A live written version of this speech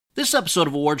This episode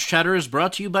of Awards Chatter is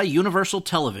brought to you by Universal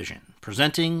Television,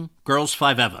 presenting Girls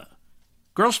 5 Eva.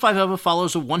 Girls 5 Eva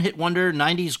follows a one-hit wonder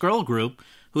 90s girl group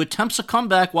who attempts a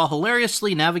comeback while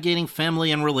hilariously navigating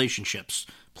family and relationships,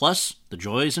 plus the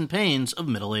joys and pains of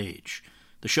middle age.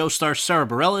 The show stars Sarah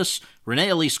Bareilles, Renee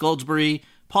Elise Goldsberry,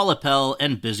 Paula Pell,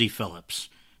 and Busy Phillips.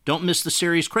 Don't miss the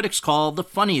series critics call the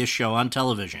funniest show on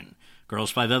television.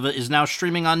 Girls 5 Eva is now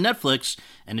streaming on Netflix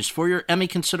and is for your Emmy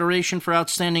consideration for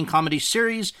Outstanding Comedy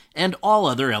Series and all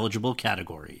other eligible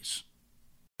categories.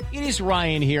 It is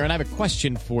Ryan here, and I have a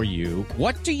question for you.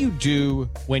 What do you do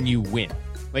when you win?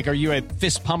 Like, are you a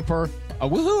fist pumper, a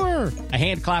woo-hooer, a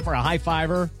hand clapper, a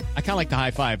high-fiver? I kind of like the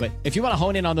high-five, but if you want to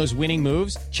hone in on those winning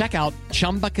moves, check out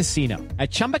Chumba Casino.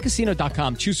 At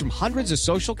ChumbaCasino.com, choose from hundreds of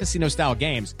social casino-style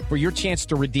games for your chance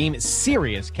to redeem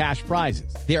serious cash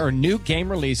prizes. There are new game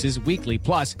releases weekly,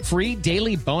 plus free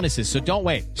daily bonuses, so don't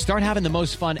wait. Start having the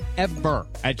most fun ever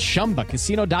at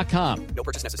ChumbaCasino.com. No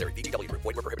purchase necessary. VGW Group.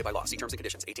 Void where prohibited by law. See terms and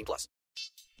conditions. 18 plus.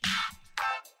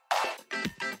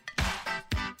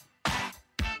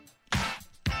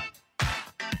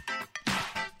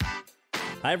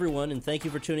 Hi, everyone, and thank you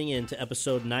for tuning in to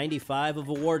episode 95 of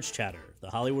Awards Chatter,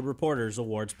 the Hollywood Reporters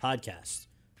Awards podcast.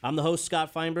 I'm the host,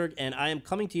 Scott Feinberg, and I am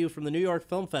coming to you from the New York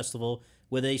Film Festival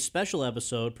with a special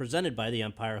episode presented by the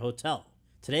Empire Hotel.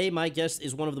 Today, my guest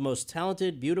is one of the most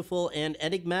talented, beautiful, and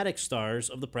enigmatic stars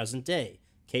of the present day,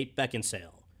 Kate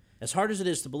Beckinsale. As hard as it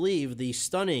is to believe, the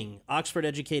stunning,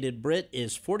 Oxford-educated Brit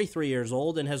is 43 years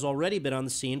old and has already been on the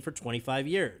scene for 25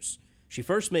 years. She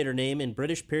first made her name in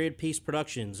British period piece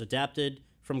productions adapted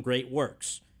from great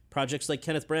works, projects like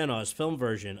Kenneth Branagh's film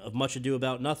version of Much Ado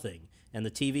About Nothing and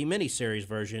the TV miniseries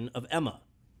version of Emma.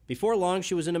 Before long,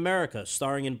 she was in America,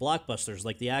 starring in blockbusters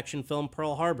like the action film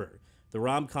Pearl Harbor, the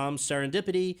rom-com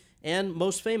Serendipity, and,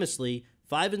 most famously,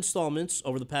 5 installments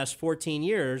over the past 14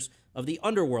 years of the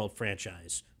Underworld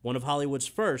franchise, one of Hollywood's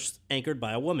first anchored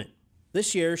by a woman.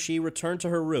 This year, she returned to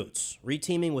her roots,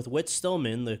 reteaming with Whit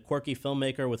Stillman, the quirky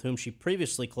filmmaker with whom she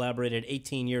previously collaborated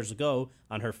 18 years ago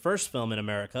on her first film in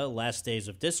America, Last Days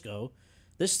of Disco,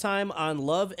 this time on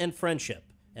Love and Friendship,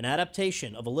 an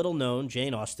adaptation of a little-known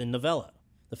Jane Austen novella.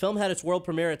 The film had its world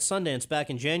premiere at Sundance back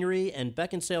in January, and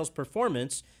Beckinsale's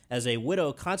performance as a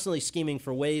widow constantly scheming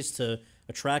for ways to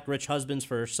attract rich husbands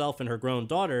for herself and her grown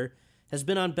daughter has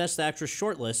been on Best Actress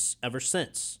shortlists ever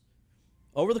since.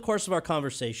 Over the course of our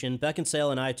conversation,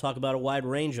 Beckinsale and I talk about a wide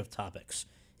range of topics,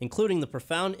 including the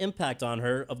profound impact on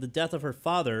her of the death of her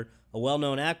father, a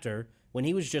well-known actor, when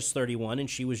he was just 31 and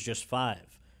she was just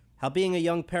 5. How being a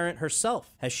young parent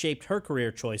herself has shaped her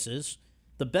career choices,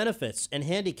 the benefits and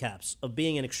handicaps of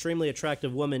being an extremely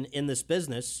attractive woman in this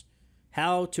business,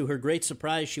 how, to her great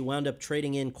surprise, she wound up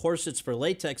trading in corsets for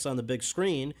latex on the big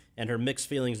screen and her mixed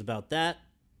feelings about that,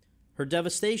 her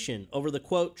devastation over the,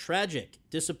 quote, tragic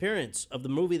disappearance of the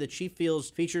movie that she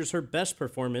feels features her best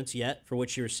performance yet, for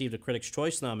which she received a Critics'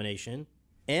 Choice nomination,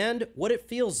 and what it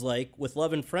feels like with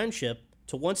Love and Friendship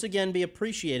to once again be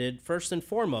appreciated first and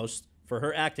foremost for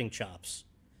her acting chops.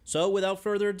 So, without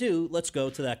further ado, let's go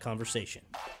to that conversation.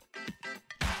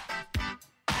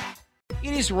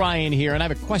 It is Ryan here, and I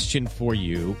have a question for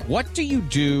you. What do you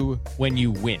do when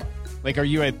you win? Like, are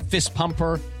you a fist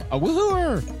pumper, a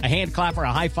woo-hooer, a hand clapper,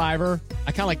 a high-fiver?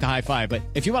 I kind of like the high-five, but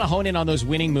if you want to hone in on those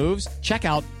winning moves, check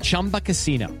out Chumba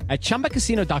Casino. At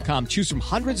ChumbaCasino.com, choose from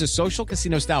hundreds of social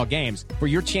casino-style games for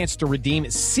your chance to redeem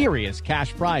serious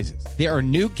cash prizes. There are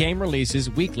new game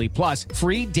releases weekly, plus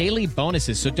free daily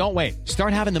bonuses, so don't wait.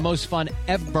 Start having the most fun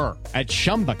ever at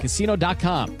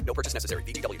ChumbaCasino.com. No purchase necessary.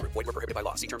 VGW Group. Void where prohibited by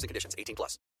law. See terms and conditions. 18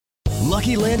 plus.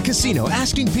 Lucky Land Casino,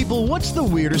 asking people, what's the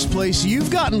weirdest place you've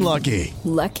gotten lucky?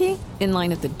 Lucky? In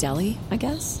line at the deli, I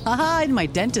guess? Aha, in my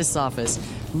dentist's office.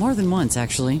 More than once,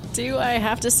 actually. Do I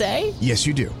have to say? Yes,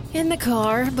 you do. In the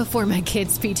car before my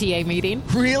kids' PTA meeting.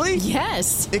 Really?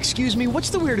 Yes. Excuse me,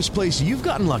 what's the weirdest place you've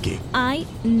gotten lucky? I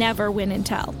never win and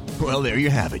tell. Well, there you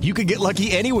have it. You can get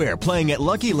lucky anywhere, playing at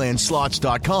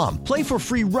LuckyLandSlots.com. Play for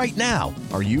free right now.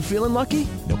 Are you feeling lucky?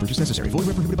 No purchase necessary. Void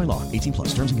where prohibited by law. 18 plus.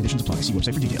 Terms and conditions apply. See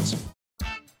website for details.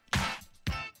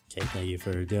 Okay, thank you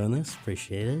for doing this.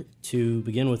 Appreciate it. To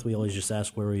begin with, we always just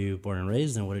ask, where were you born and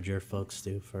raised, and what did your folks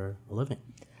do for a living?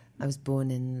 I was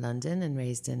born in London and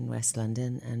raised in West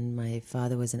London, and my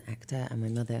father was an actor and my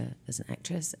mother was an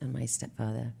actress, and my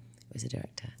stepfather was a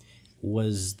director.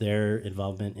 Was their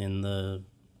involvement in the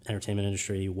entertainment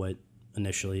industry what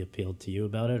initially appealed to you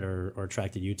about it, or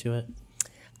attracted you to it?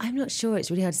 I'm not sure.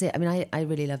 It's really hard to say. I mean, I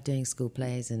really love doing school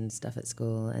plays and stuff at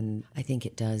school, and I think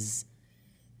it does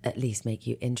at least make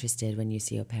you interested when you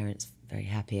see your parents very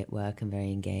happy at work and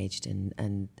very engaged,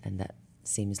 and that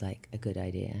seems like a good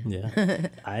idea. Yeah.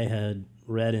 I had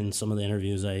read in some of the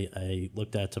interviews I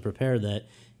looked at to prepare that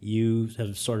you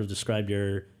have sort of described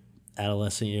your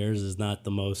adolescent years as not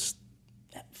the most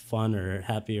fun or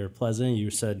happy or pleasant.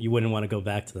 You said you wouldn't want to go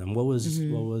back to them. What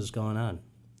was going on?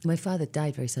 My father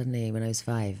died very suddenly when I was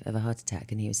 5 of a heart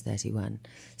attack, and he was 31.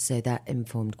 So that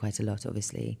informed quite a lot,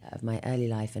 obviously, of my early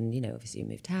life. And, obviously, we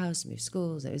moved house, moved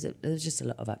schools. There was just a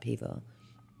lot of upheaval.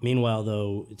 Meanwhile,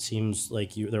 though, it seems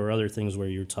like there were other things where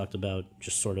you talked about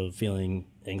just sort of feeling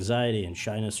anxiety and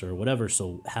shyness or whatever.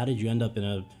 So how did you end up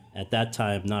in at that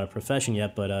time, not a profession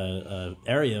yet, but a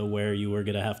area where you were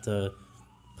going to have to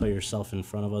put yourself in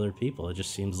front of other people? It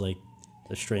just seems like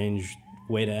a strange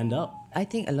way to end up. I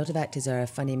think a lot of actors are a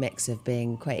funny mix of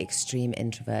being quite extreme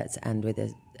introverts and with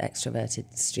an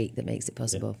extroverted streak that makes it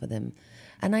possible for them.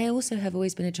 And I also have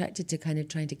always been attracted to kind of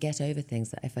trying to get over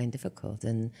things that I find difficult.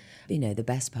 And, the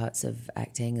best parts of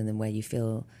acting and then where you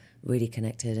feel really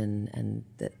connected and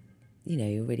that,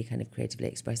 you're really kind of creatively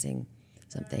expressing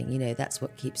something, that's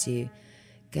what keeps you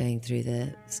going through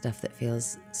the stuff that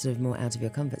feels sort of more out of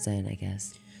your comfort zone, I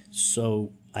guess.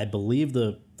 So I believe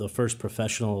the first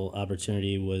professional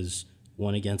opportunity was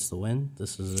One Against the Wind.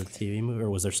 This is a TV movie, or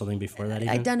was there something before that even?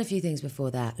 I'd done a few things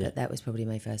before that, but that was probably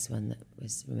my first one that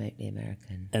was remotely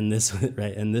American. And this,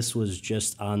 right, and this was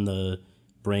just on the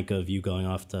brink of you going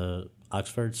off to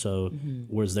Oxford. So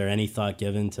was there any thought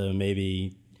given to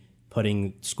maybe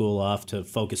putting school off to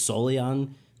focus solely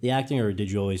on the acting, or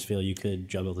did you always feel you could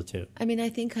juggle the two? I mean, I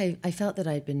think I felt that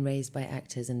I'd been raised by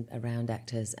actors and around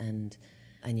actors, and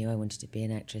I knew I wanted to be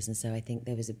an actress. And so I think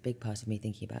there was a big part of me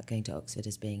thinking about going to Oxford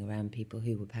as being around people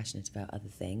who were passionate about other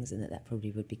things, and that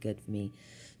probably would be good for me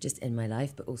just in my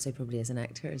life, but also probably as an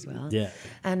actor as well. Yeah.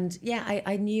 And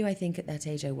I knew, I think at that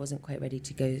age I wasn't quite ready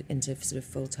to go into sort of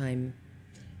full-time,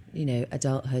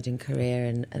 adulthood and career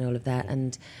and all of that.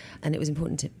 And it was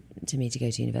important to me to go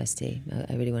to university.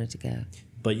 I really wanted to go.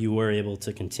 But you were able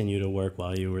to continue to work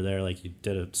while you were there, like you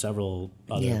did several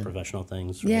other professional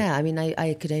things, right? Yeah, I mean,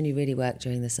 I could only really work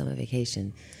during the summer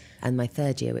vacation. And my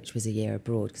third year, which was a year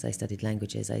abroad, because I studied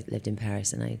languages, I lived in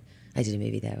Paris, and I did a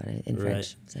movie there in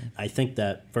French. So. I think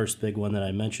that first big one that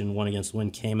I mentioned, One Against the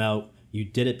Wind, came out, you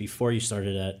did it before you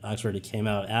started at Oxford, it came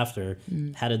out after.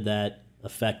 How did that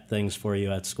affect things for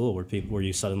you at school? Were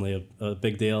you suddenly a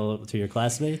big deal to your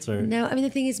classmates? Or no, I mean,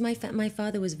 the thing is, my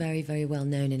father was very, very well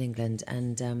known in England,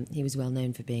 and he was well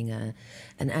known for being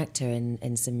an actor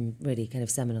in some really kind of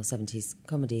seminal 70s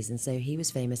comedies, and so he was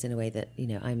famous in a way that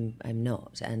I'm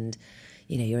not, and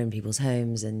you're in people's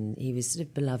homes, and he was sort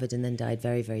of beloved and then died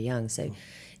very, very young. So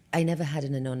I never had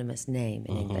an anonymous name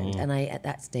in England, and I, at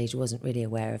that stage, wasn't really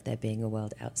aware of there being a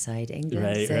world outside England.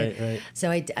 Right. So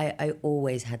I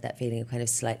always had that feeling of kind of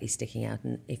slightly sticking out,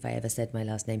 and if I ever said my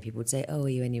last name, people would say, "Oh, are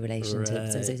you any relation to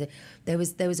so?" So there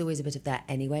was always a bit of that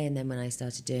anyway. And then when I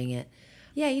started doing it,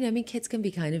 kids can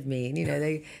be kind of mean.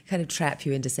 They kind of trap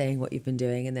you into saying what you've been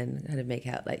doing, and then kind of make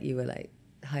out like you were like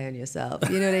high on yourself.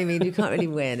 You know what I mean? You can't really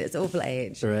win. It's awful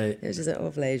age. Right. It was just an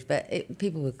awful age. But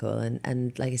people were cool.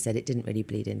 And like I said, it didn't really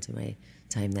bleed into my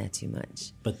time there too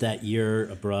much. But that year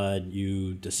abroad,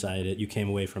 you came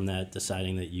away from that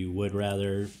deciding that you would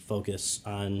rather focus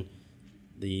on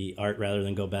the art rather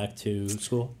than go back to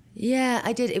school? Yeah,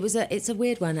 I did. It's a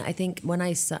weird one. I think when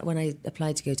I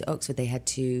applied to go to Oxford, they had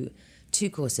two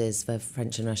courses for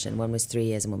French and Russian. One was 3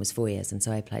 years and one was 4 years. And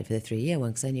so I applied for the 3-year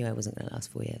one because I knew I wasn't going to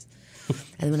last 4 years.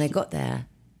 And when I got there,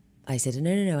 I said,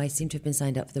 no, I seem to have been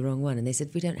signed up for the wrong one. And they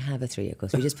said, we don't have a 3-year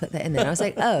course. We just put that in there. And I was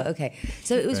like, oh, okay.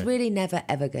 So it was really never,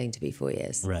 ever going to be 4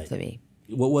 years for me.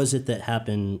 What was it that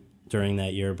happened during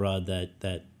that year abroad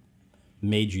that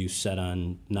made you set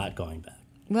on not going back?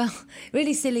 Well,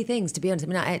 really silly things, to be honest. I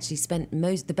mean, I actually spent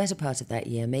the better part of that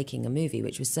year making a movie,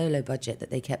 which was so low budget that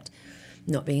they kept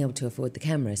not being able to afford the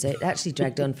camera. So it actually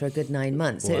dragged on for a good 9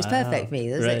 months. So it was perfect for me.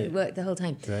 It worked the whole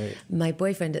time. Right. My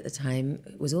boyfriend at the time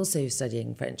was also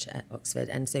studying French at Oxford,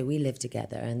 and so we lived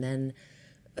together. And then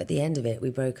at the end of it, we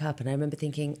broke up. And I remember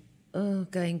thinking,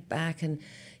 going back, and,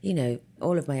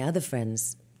 all of my other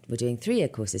friends were doing 3-year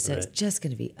courses, so it's just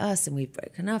going to be us, and we've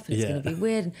broken up, and it's going to be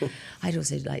weird. And I'd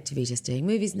also like to be just doing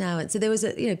movies now. And so there was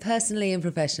personally and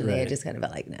professionally, I just kind of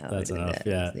felt like, no. That's enough,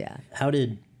 yeah. How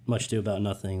did Much Ado About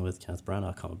Nothing with Kenneth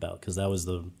Branagh come about? Because that was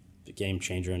the a game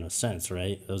changer in a sense,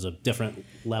 right? It was a different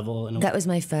level. That was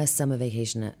my first summer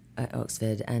vacation at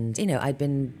Oxford, and I'd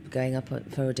been going up for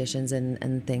auditions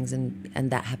and things, and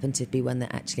that happened to be one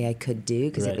that actually I could do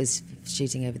because it was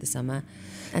shooting over the summer.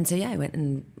 And so I went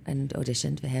and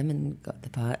auditioned for him and got the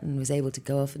part and was able to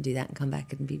go off and do that and come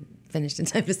back and be finished in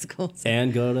time for school. So.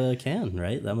 And go to Cannes,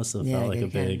 right? That must have felt like a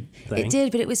big thing. It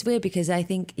did, but it was weird because I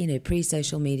think,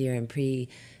 pre-social media and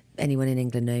anyone in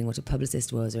England knowing what a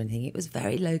publicist was or anything, it was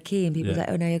very low-key, and people were like,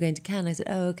 oh, now you're going to Cannes. I said,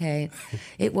 oh, okay.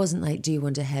 It wasn't like, do you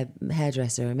want a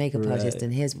hairdresser or a makeup artist,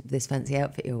 and here's this fancy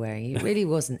outfit you're wearing. It really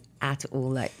wasn't at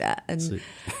all like that.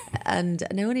 And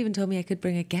no one even told me I could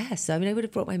bring a guest. I mean, I would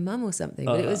have brought my mum or something,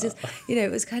 but it was just,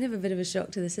 it was kind of a bit of a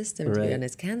shock to the system, to be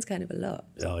honest. Cannes kind of a lot.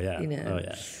 Oh, yeah. Oh,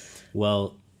 yeah.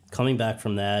 Well, coming back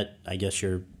from that, I guess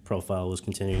your profile was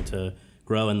continuing to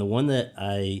grow, and the one that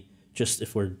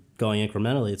if we're going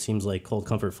incrementally, it seems like Cold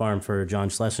Comfort Farm for John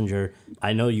Schlesinger.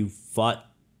 I know you fought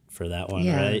for that one,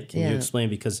 right? Can you explain?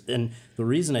 And the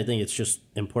reason I think it's just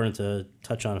important to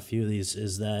touch on a few of these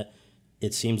is that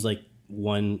it seems like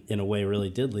one, in a way,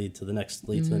 really did lead to the next,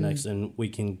 and we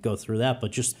can go through that.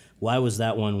 But just why was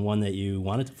that one that you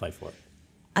wanted to fight for?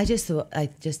 I just thought I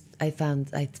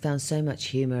found so much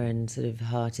humor and sort of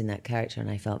heart in that character,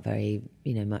 and I felt very,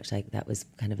 much like that was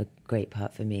kind of a great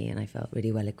part for me, and I felt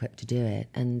really well equipped to do it.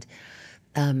 And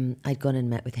I'd gone and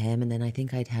met with him, and then I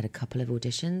think I'd had a couple of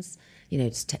auditions,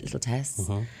 just little tests,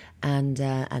 and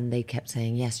they kept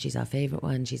saying, yes, she's our favourite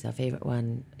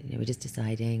one, we're just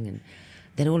deciding, and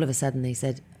then all of a sudden they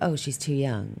said, oh, she's too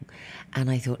young. And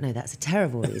I thought, no, that's a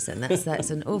terrible reason. That's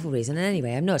an awful reason. And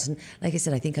anyway, I'm not. And like I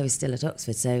said, I think I was still at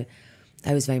Oxford, so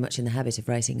I was very much in the habit of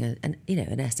writing an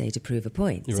essay to prove a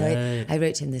point. So I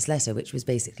wrote him this letter, which was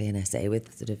basically an essay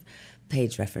with sort of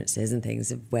page references and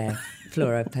things of where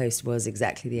Flora Post was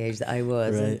exactly the age that I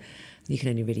was. Right. And you can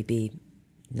only really be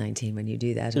 19 when you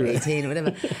do that, or 18 or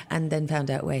whatever, and then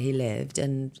found out where he lived,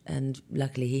 and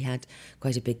luckily he had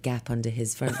quite a big gap under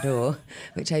his front door,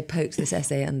 which I poked this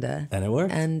essay under, and it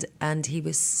worked. And he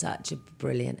was such a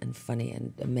brilliant and funny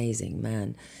and amazing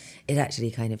man. It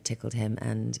actually kind of tickled him,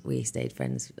 and we stayed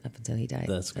friends up until he died.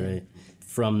 That's great.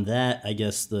 From that, I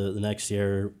guess the next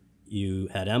year you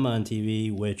had Emma on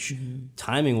TV, which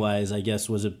timing wise, I guess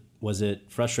was it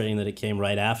frustrating that it came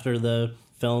right after the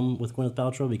film with Gwyneth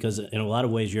Paltrow, because in a lot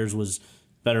of ways yours was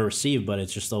better received, but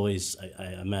it's just always,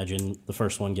 I imagine the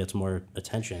first one gets more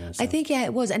attention. I think,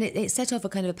 it was, and it set off a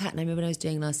kind of a pattern. I remember when I was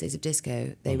doing Last Days of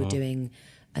Disco, they were doing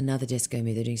another disco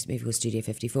movie. They're doing a movie called Studio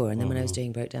 54, and then when I was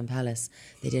doing Broke Down Palace,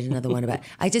 they did another one about.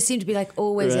 I just seemed to be like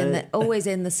always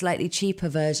in the slightly cheaper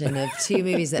version of two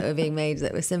movies that were being made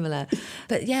that were similar.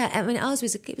 But yeah, I mean, ours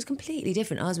was completely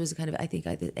different. Ours was kind of, I think,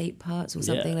 either 8 parts or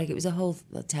something. Like it was a whole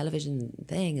television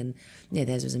thing, and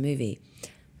theirs was a movie.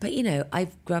 But I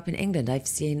grew up in England. I've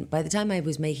seen, by the time I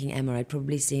was making Emma, I'd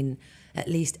probably seen at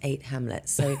least 8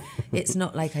 Hamlets. So it's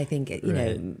not like I think,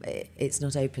 it's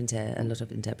not open to a lot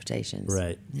of interpretations.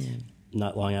 Right. Yeah.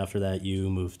 Not long after that, you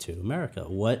moved to America.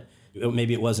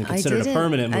 Maybe it wasn't considered a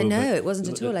permanent move. I know, it wasn't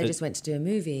at all. I just went to do a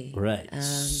movie. Right.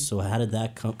 So how did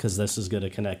that come? Because this is going to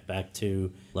connect back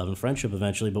to Love and Friendship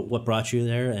eventually, but what brought you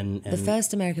there? And the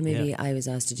first American movie I was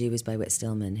asked to do was by Whit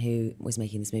Stillman, who was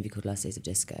making this movie called Last Days of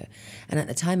Disco. And at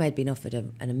the time I'd been offered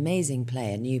an amazing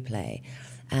play, a new play,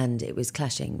 and it was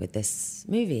clashing with this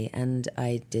movie. And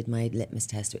I did my litmus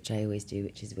test, which I always do,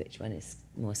 which is which one is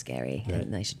more scary,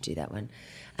 and I should do that one.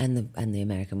 And the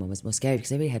American one was more scary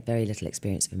because I really had very little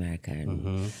experience of America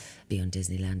and beyond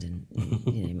Disneyland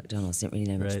and McDonald's, didn't really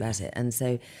know much about it. And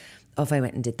so off I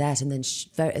went and did that. And then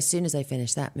as soon as I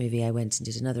finished that movie, I went and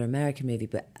did another American movie,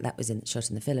 but that was shot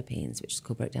in the Philippines, which is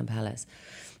called Broke Down Palace.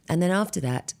 And then after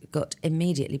that, got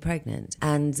immediately pregnant.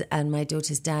 And my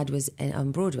daughter's dad was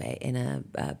on Broadway in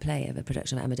a play of a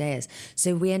production of Amadeus.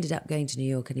 So we ended up going to New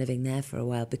York and living there for a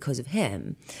while because of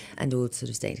him, and all sort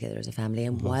of staying together as a family.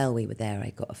 And while we were there, I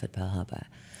got offered Pearl Harbor.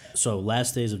 So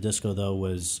Last Days of Disco, though,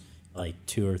 was like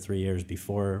 2 or 3 years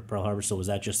before Pearl Harbor. So was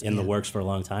that just in the works for a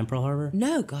long time, Pearl Harbor?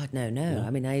 No, God, no. Yeah.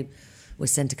 I mean, I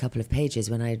was sent a couple of pages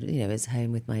when I was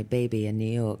home with my baby in New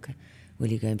York.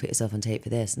 Will you go and put yourself on tape for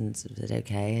this? And sort of said,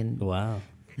 okay. And wow.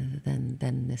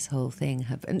 Then this whole thing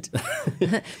happened.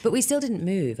 But we still didn't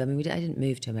move. I mean, I didn't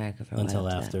move to America for a until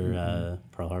while. Until after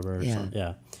Pearl Harbor or something.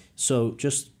 Yeah. So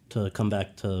just to come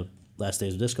back to Last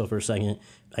Days of Disco for a second,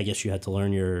 I guess you had to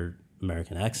learn your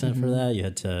American accent for that. You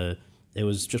had to... It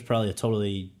was just probably a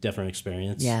totally different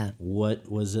experience. Yeah.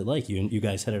 What was it like? You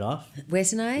guys hit it off?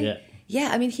 Whit and I? Yeah.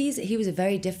 Yeah, I mean, he was a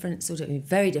very different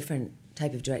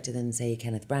type of director than, say,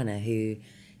 Kenneth Branagh, who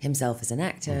himself is an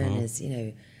actor and is,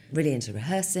 really into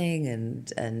rehearsing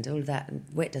and all of that. And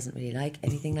Whit doesn't really like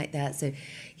anything like that. So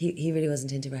he really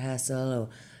wasn't into rehearsal or,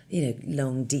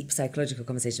 long, deep psychological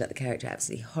conversation about the character.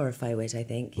 Absolutely horrify Whit, I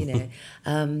think,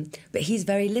 But he's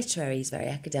very literary, he's very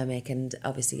academic, and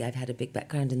obviously I've had a big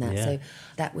background in that. Yeah. So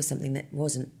that was something that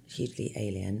wasn't hugely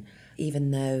alien,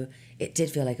 even though it did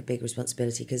feel like a big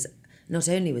responsibility, because not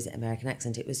only was it American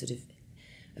accent, it was sort of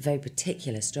a very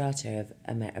particular strata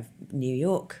of New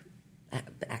York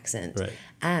accent. Right.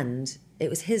 And it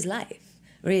was his life,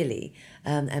 really,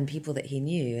 and people that he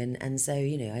knew. And so,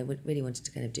 I really wanted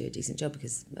to kind of do a decent job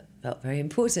because it felt very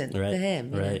important for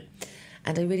him. Right.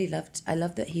 And I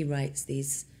love that he writes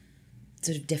these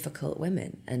sort of difficult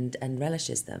women and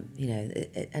relishes them,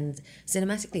 and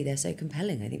cinematically they're so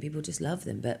compelling. I think people just love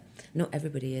them, but not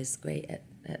everybody is great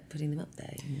at putting them up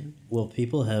there. Well,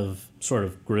 people have sort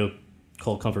of group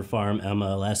Cold Comfort Farm,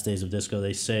 Emma, Last Days of Disco.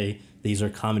 They say these are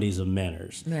comedies of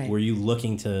manners. Right. Were you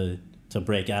looking to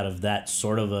break out of that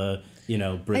sort of a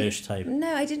British type?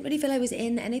 No, I didn't really feel I was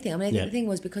in anything. I mean, I think the thing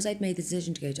was, because I'd made the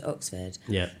decision to go to Oxford,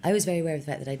 I was very aware of the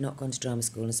fact that I'd not gone to drama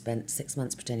school and spent 6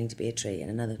 months pretending to be a tree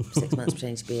and another 6 months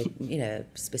pretending to be a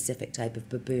specific type of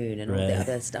baboon and all the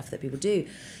other stuff that people do.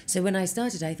 So when I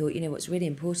started, I thought, what's really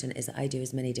important is that I do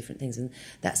as many different things. And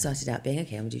that started out being,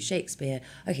 okay, I'm going to do Shakespeare.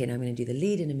 Okay, now I'm going to do the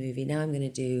lead in a movie. Now I'm going to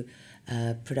do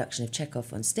production of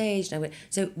Chekhov on stage.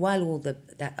 So while all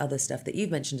that other stuff that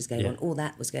you've mentioned is going on, all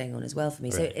that was going on as well for me.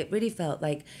 Right. So it really felt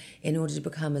like, in order to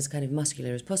become as kind of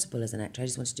muscular as possible as an actor, I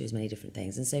just wanted to do as many different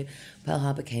things. And so Pearl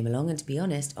Harbor came along, and to be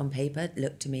honest, on paper, it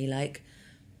looked to me like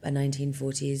a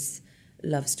 1940s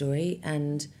love story.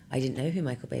 And I didn't know who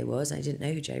Michael Bay was, and I didn't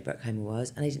know who Jerry Bruckheimer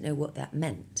was, and I didn't know what that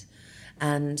meant.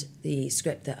 And the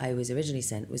script that I was originally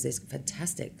sent was this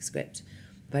fantastic script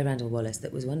by Randall Wallace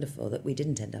that was wonderful, that we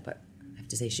didn't end up at,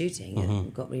 to say, shooting,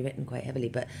 and got rewritten quite heavily,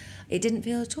 but it didn't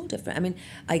feel at all different. I mean,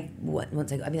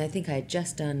 I think I had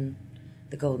just done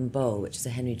The Golden Bowl, which is a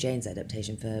Henry James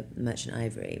adaptation for Merchant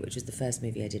Ivory, which was the first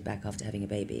movie I did back after having a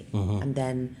baby, and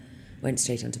then went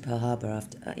straight on to Pearl Harbor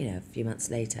after a few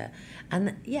months later.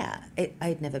 And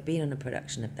I'd never been on a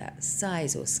production of that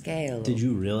size or scale. Did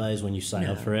you realize when you signed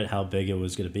up for it how big it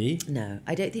was going to be? No,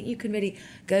 I don't think you can really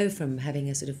go from having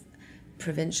a sort of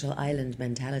provincial island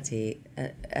mentality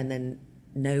and then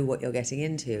know what you're getting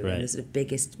into in the sort of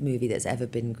biggest movie that's ever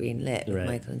been greenlit with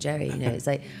Michael and Jerry. It's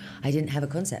like I didn't have a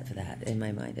concept for that in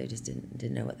my mind. I just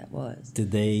didn't know what that was. Did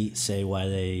they say why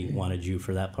they wanted you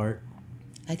for that part?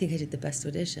 I think I did the best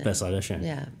audition. Best audition.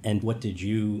 Yeah. And what did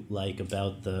you like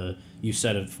about you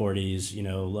said it 40s,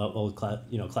 old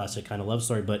classic kind of love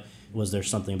story, but was there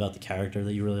something about the character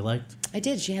that you really liked? I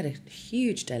did. She had a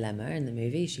huge dilemma in the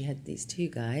movie. She had these two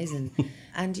guys and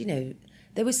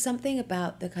there was something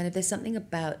about there's something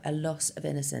about a loss of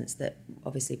innocence that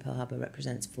obviously Pearl Harbor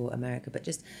represents for America, but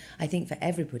just I think for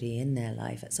everybody in their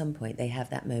life at some point they have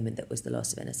that moment that was the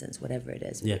loss of innocence, whatever it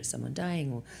is, whether it's someone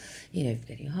dying or,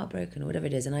 getting heartbroken or whatever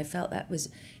it is. And I felt that was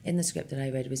in the script that I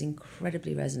read was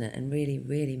incredibly resonant and really,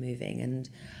 really moving, and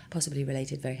possibly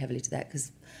related very heavily to that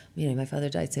because, my father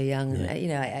died so young.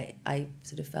 Yeah. I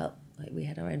sort of felt like we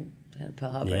had our own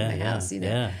Pearl Harbor in my house,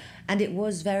 and it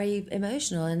was very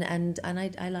emotional, and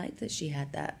I liked that she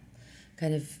had that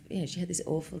kind of, she had this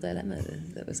awful dilemma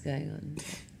that was going on.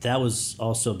 That was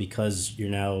also because you're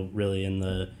now really in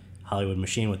the Hollywood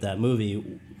machine with that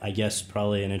movie. I guess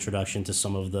probably an introduction to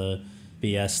some of the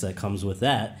BS that comes with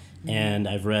that, and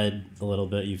I've read a little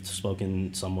bit, you've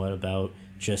spoken somewhat about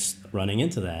just running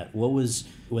into that. What was,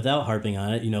 without harping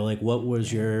on it, what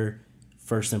was your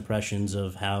first impressions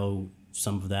of how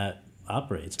some of that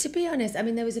operates? To be honest,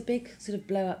 there was a big sort of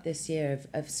blow up this year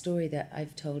of story that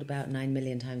I've told about 9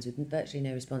 million times with virtually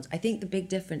no response. I think the big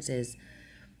difference is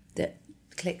that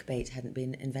clickbait hadn't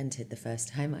been invented the first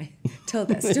time I told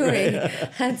that story.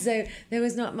 And so there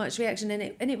was not much reaction, and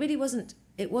it really wasn't,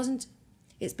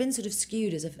 it's been sort of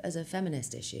skewed as a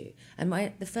feminist issue. And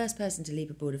the first person to leap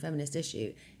aboard a feminist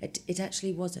issue, it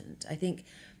actually wasn't. I think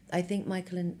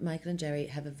Michael and Jerry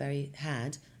have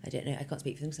I don't know, I can't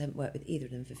speak for them because I haven't worked with either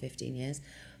of them for 15 years,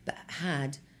 but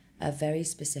had a very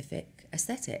specific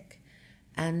aesthetic.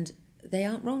 And they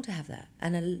aren't wrong to have that.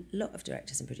 And a lot of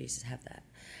directors and producers have that.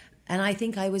 And I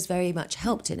think I was very much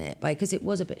helped in it because it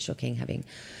was a bit shocking having,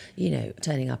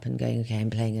 turning up and going, okay,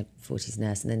 I'm playing a 40s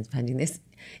nurse, and then finding this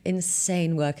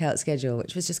insane workout schedule,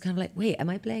 which was just kind of like, wait, am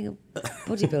I playing a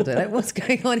bodybuilder? Like, what's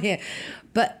going on here?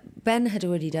 But Ben had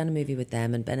already done a movie with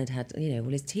them, and Ben had all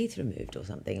his teeth removed or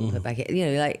something and put back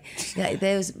in, like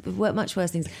there was much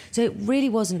worse things. So it really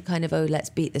wasn't kind of, oh, let's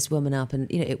beat this woman up. And,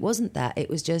 it wasn't that. It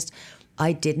was just,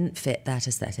 I didn't fit that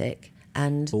aesthetic,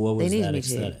 and but what was they needed that me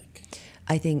aesthetic? to.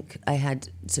 I think I had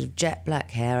sort of jet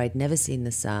black hair. I'd never seen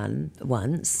the sun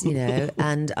once, you know,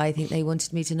 and I think they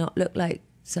wanted me to not look like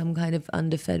some kind of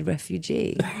underfed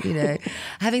refugee, you know.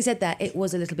 Having said that, it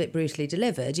was a little bit brutally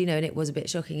delivered, you know, and it was a bit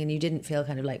shocking, and you didn't feel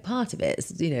kind of like part of it,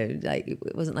 you know, like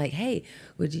it wasn't like, hey,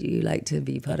 would you like to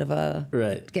be part of our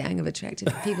gang of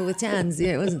attractive people with tans? You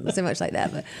know, it wasn't so much like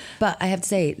that. But I have to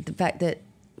say, the fact that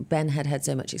Ben had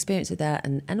so much experience with that,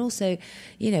 and also,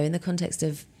 you know, in the context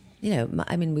of, you know,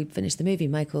 I mean, we finished the movie.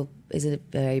 Michael is a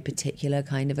very particular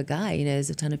kind of a guy. You know, there's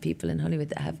a ton of people in Hollywood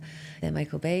that have their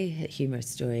Michael Bay humorous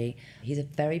story. He's a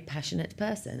very passionate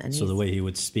person, and so the way he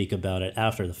would speak about it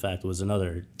after the fact was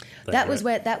another thing, that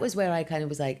was where I kind of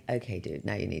was like, okay, dude,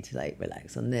 now you need to like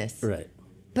relax on this. Right.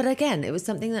 But again, it was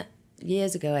something that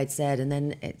years ago I'd said, and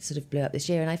then it sort of blew up this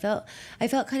year, and I felt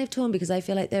kind of torn, because I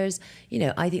feel like there's, you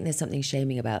know, I think there's something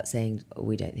shaming about saying, oh,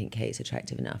 we don't think Kate's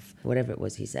attractive enough, whatever it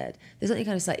was he said. There's something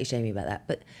kind of slightly shaming about that,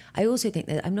 but I also think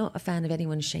that I'm not a fan of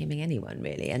anyone shaming anyone,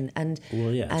 really, and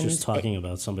well, yeah, and just talking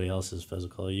about somebody else's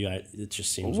physical, it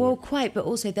just seems well, weird. Quite, but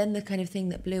also then the kind of thing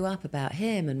that blew up about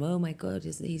him, and oh my God,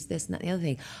 he's this and that, the other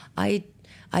thing. I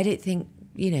don't think,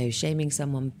 you know, shaming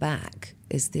someone back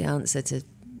is the answer to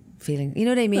feeling, you know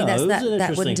what I mean? No, That's it was an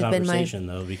that wouldn't have been my conversation,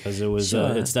 though, because it was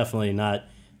Sure. It's definitely not,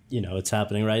 you know, it's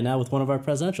happening right now with one of our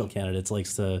presidential candidates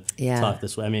likes to talk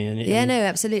this way. I mean, no,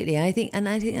 absolutely. I think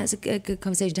that's a good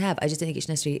conversation to have. I just don't think it should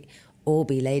necessarily all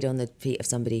be laid on the feet of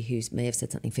somebody who may have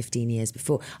said something 15 years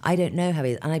before. I don't know how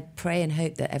he is, and I pray and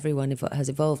hope that everyone has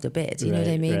evolved a bit. You know what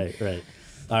I mean? Right.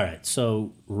 All right.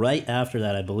 So right after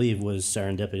that, I believe, was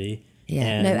Serendipity. Yeah,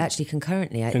 and no, actually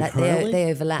concurrently. Concurrently? They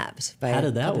overlapped by How did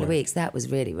a that couple work? of weeks. That was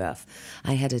really rough.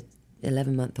 I had a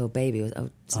 11-month-old baby,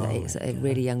 a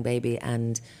really young baby,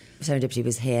 and Serendipity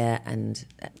was here and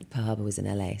Pearl Harbor was in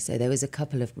LA. So there was a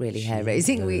couple of really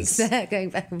hair-raising weeks there going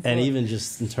back and forth. And even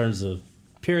just in terms of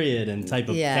period and type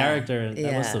of character,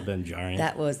 that must have been jarring.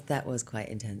 That was quite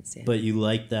intense, yeah. But you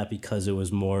liked that because it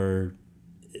was more,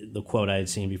 the quote I had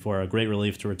seen before, a great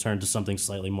relief to return to something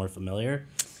slightly more familiar.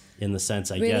 In the sense,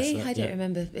 I guess. Really? I don't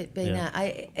remember it being that.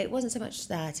 It wasn't so much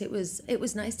that. It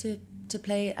was nice to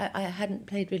play. I hadn't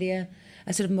played really a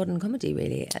sort of modern comedy,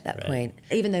 really, at that point.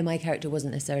 Even though my character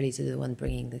wasn't necessarily the one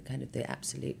bringing the kind of the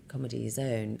absolute comedy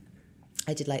zone,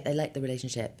 I liked the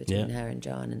relationship between her and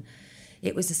John. And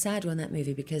it was a sad one, that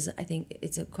movie, because I think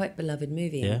it's a quite beloved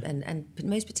movie, and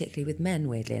most particularly with men,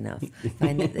 weirdly enough. I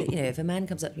find that, you know, if a man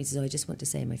comes up to me and says, oh, I just want to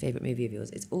say my favourite movie of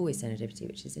yours, it's always Serendipity,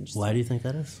 which is interesting. Why do you think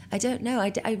that is? I don't know.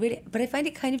 I really, but I find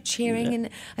it kind of cheering, and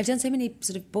I've done so many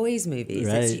sort of boys' movies.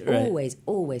 Right.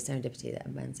 Always Serendipity,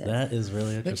 that man says. That is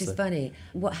really interesting. Which is funny.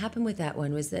 What happened with that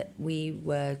one was that we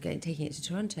were taking it to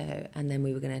Toronto, and then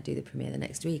we were going to do the premiere the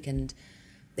next week, and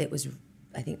it was,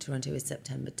 I think Toronto was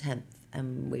September 10th.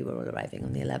 And we were all arriving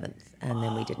on the 11th, and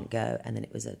then we didn't go, and then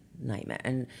it was a nightmare.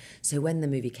 And so when the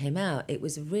movie came out, it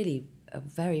was a very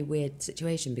weird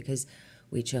situation, because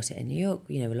we shot it in New York,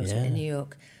 you know, we lost it in New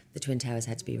York, the Twin Towers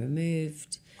had to be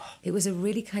removed. It was a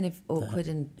really kind of awkward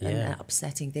and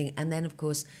upsetting thing. And then, of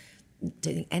course, I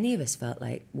don't think any of us felt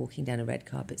like walking down a red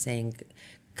carpet saying,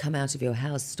 come out of your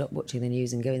house, stop watching the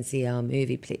news and go and see our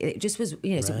movie, please. It just was,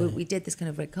 you know, so we did this kind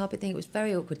of red carpet thing. It was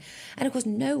very awkward. And of course,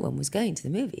 no one was going to the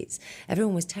movies.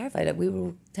 Everyone was terrified. Like, we were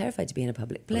all terrified to be in a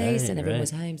public place, and everyone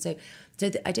was home. So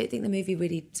I don't think the movie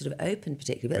really sort of opened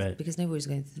particularly, but because nobody was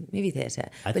going to the movie theatre.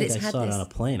 I think I saw it on a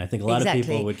plane. I think a lot of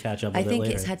people would catch up with it later. I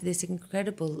think it's had this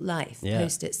incredible life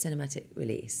post its cinematic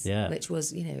release, which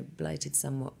was, you know, blighted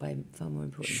somewhat by far more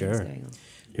important things going on.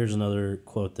 Here's another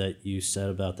quote that you said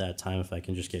about that time, if I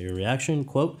can just get your reaction.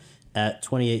 Quote, at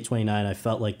 28, 29, I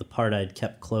felt like the part I'd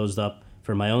kept closed up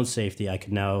for my own safety, I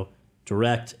could now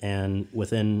direct, and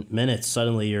within minutes,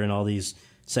 suddenly you're in all these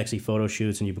sexy photo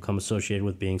shoots and you become associated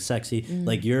with being sexy.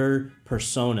 Like, your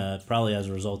persona, probably as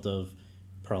a result of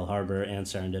Pearl Harbor and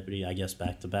Serendipity, I guess,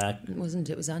 back to back. It wasn't.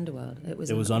 It was Underworld. It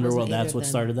was Underworld. That's what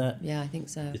started that? Yeah, I think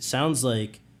so. It sounds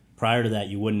like prior to that,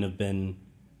 you wouldn't have been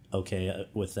okay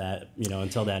with that, you know,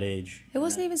 until that age. It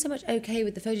wasn't even so much okay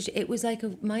with the photo shoot. It was like a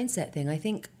mindset thing. I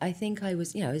think I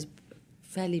was, you know, I was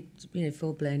fairly, you know,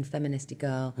 full-blown feministy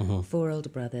girl, 4 older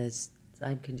brothers,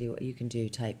 I can do what you can do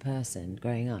type person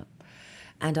growing up.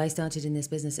 And I started in this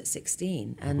business at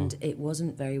 16, and it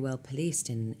wasn't very well policed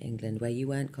in England, where you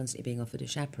weren't constantly being offered a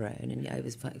chaperone, and I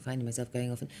was finding myself going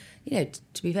off. And, you know,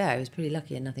 to be fair, I was pretty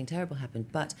lucky and nothing terrible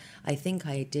happened. But I think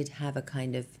I did have a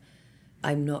kind of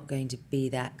I'm not going to be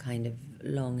that kind of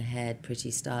long-haired,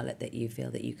 pretty starlet that you feel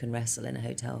that you can wrestle in a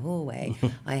hotel hallway.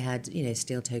 I had,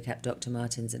 steel toe-cap Dr.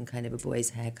 Martens and kind of a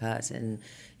boy's haircut, and,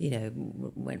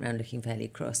 went around looking fairly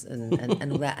cross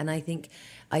and all that. And I think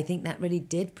that really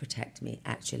did protect me,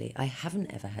 actually. I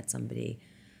haven't ever had somebody,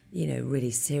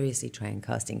 really seriously try and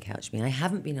casting couch me. I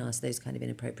haven't been asked those kind of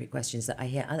inappropriate questions that I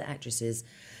hear other actresses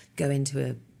go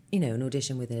into an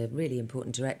audition with a really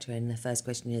important director, and the first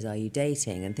question is, are you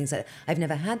dating? And things like that. I've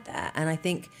never had that. And I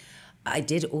think I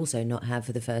did also not have,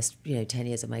 for the first, 10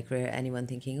 years of my career, anyone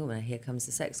thinking, oh, well, here comes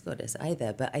the sex goddess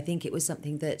either. But I think it was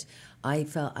something that I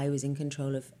felt I was in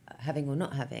control of having or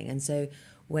not having. And so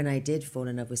when I did fall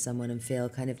in love with someone and feel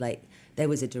kind of like there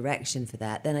was a direction for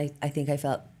that, then I think I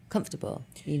felt comfortable,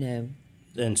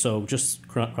 And so just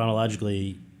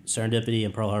chronologically, Serendipity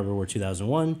and Pearl Harbor were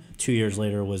 2001. 2 years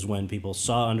later was when people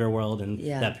saw Underworld, and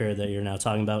that period that you're now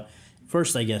talking about.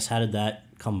 First, I guess, how did that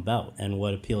come about, and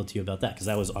what appealed to you about that? Because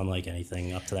that was unlike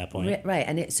anything up to that point. Right,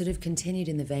 and it sort of continued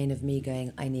in the vein of me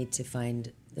going, I need to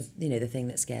find the thing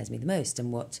that scares me the most.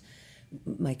 And what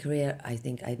my career, I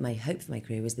think, my hope for my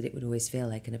career was that it would always feel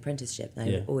like an apprenticeship, and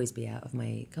I would always be out of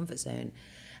my comfort zone.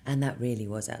 And that really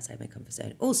was outside my comfort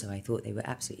zone. Also, I thought they were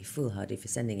absolutely foolhardy for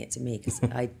sending it to me, because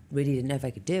I really didn't know if I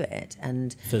could do it.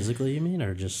 And physically, you mean,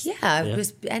 or just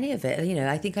just any of it.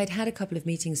 I think I'd had a couple of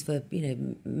meetings for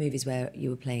movies where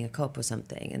you were playing a cop or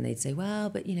something, and they'd say,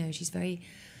 well, but she's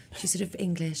sort of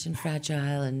English and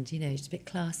fragile, and she's a bit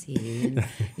classy,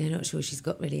 and not sure she's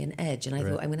got really an edge. And I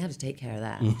thought, I'm going to have to take care of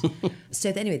that. So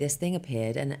anyway, this thing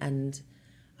appeared, and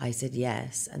I said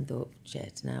yes, and thought,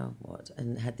 shit, now what?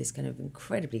 And had this kind of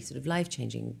incredibly sort of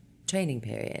life-changing training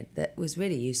period that was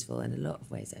really useful in a lot of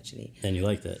ways, actually. And you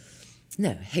liked it? No,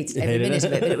 I hated every minute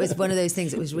of it, but it was one of those things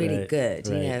that was really good.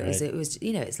 Right. It was,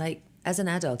 it's like, as an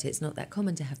adult, it's not that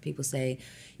common to have people say,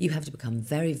 you have to become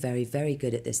very, very, very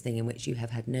good at this thing in which you have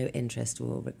had no interest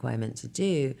or requirement to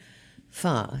do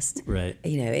fast. Right.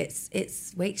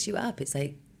 It's wakes you up. It's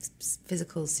like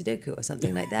physical Sudoku or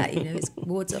something like that. It's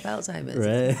wards off Alzheimer's.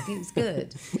 Right. It's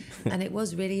good. And it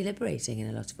was really liberating in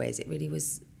a lot of ways. It really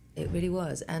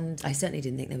was. And I certainly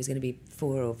didn't think there was going to be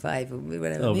 4 or 5 or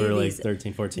whatever over movies. like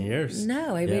 13, 14 years.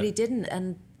 No, I really didn't.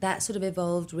 And that sort of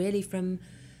evolved really from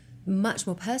much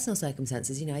more personal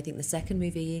circumstances. I think the second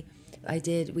movie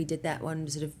we did that one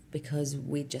sort of because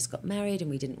we just got married and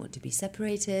we didn't want to be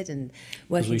separated, and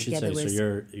working together was...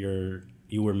 So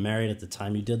you were married at the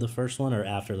time you did the first one, or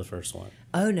after the first one?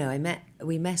 Oh no,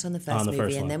 we met on the first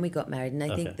movie, and then we got married. And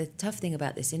I think Okay. the tough thing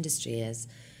about this industry is,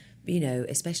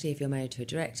 especially if you're married to a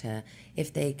director,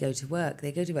 if they go to work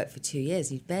for 2 years,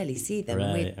 you barely see them.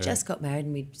 And we just got married,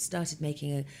 and we started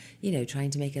making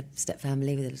trying to make a step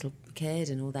family with a little kid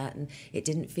and all that, and it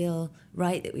didn't feel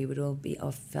right that we would all be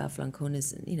off far-flung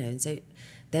corners, and so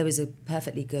there was a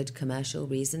perfectly good commercial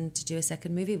reason to do a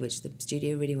second movie, which the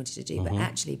studio really wanted to do, but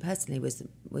actually, personally,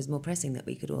 was more pressing that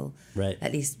we could all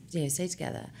at least stay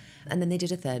together. And then they did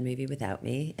a third movie without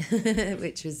me,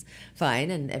 which was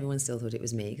fine, and everyone still thought it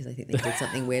was me, because I think they did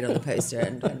something weird on the poster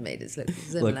and made us look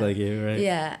similar. Look like you, right?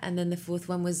 Yeah, and then the fourth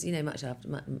one was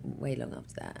way long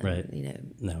after that. Right.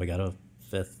 And, Now we got a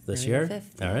fifth this Now we year. got a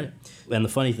fifth, All right. And the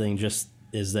funny thing just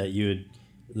is that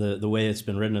the way it's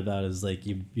been written about is like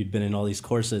you'd been in all these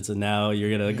corsets, and now you're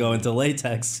gonna go into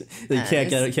latex. You can't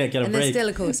get a break. And there's still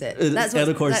a corset. That's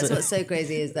what's so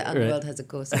crazy, is that Underworld has a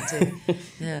corset too.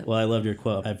 Yeah. Well, I loved your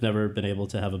quote. I've never been able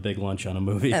to have a big lunch on a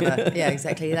movie. Ever. Yeah,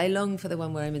 exactly. I long for the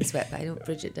one where I'm in sweatpants. I don't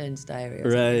Bridget Jones' Diary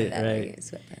or something like that. Right.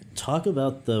 Sweatpants. Talk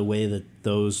about the way that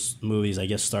those movies, I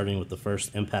guess starting with the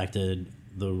first, impacted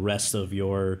the rest of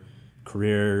your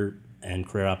career and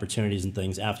career opportunities and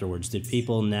things afterwards. Did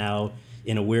people now,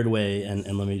 in a weird way, and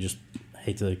let me just,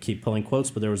 hate to keep pulling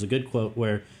quotes, but there was a good quote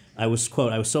where I was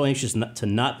so anxious to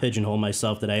not pigeonhole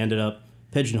myself that I ended up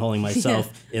pigeonholing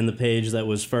myself in the page that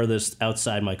was furthest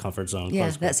outside my comfort zone. Yeah,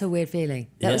 that's a weird feeling.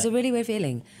 That was a really weird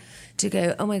feeling, to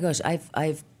go, oh my gosh,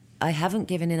 I haven't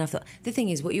given enough thought. The thing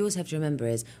is, what you also have to remember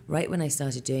is, right when I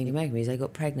started doing American movies, I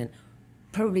got pregnant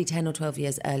probably 10 or 12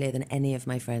 years earlier than any of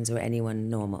my friends or anyone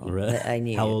normal that I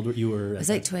knew. How old were you? I was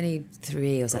like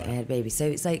 23 or something. I had babies. So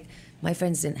it's like, my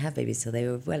friends didn't have babies till they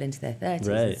were well into their 30s.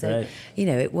 Right, so, right.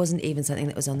 It wasn't even something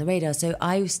that was on the radar. So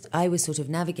I was sort of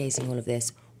navigating all of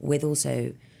this with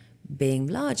also being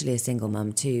largely a single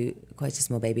mum to quite a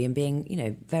small baby, and being,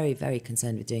 very, very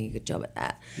concerned with doing a good job at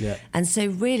that. Yeah. And so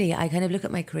really, I kind of look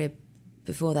at my career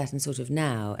before that and sort of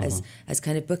now as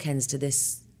kind of bookends to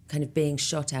this kind of being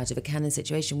shot out of a cannon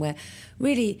situation, where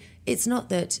really it's not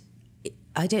that,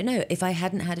 I don't know, if I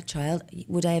hadn't had a child,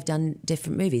 would I have done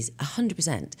different movies?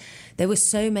 100%. There were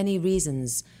so many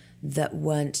reasons that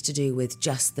weren't to do with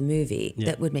just the movie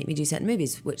that would make me do certain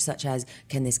movies, which such as,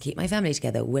 can this keep my family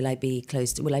together? Will I be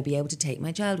will I be able to take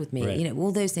my child with me? Right. You know,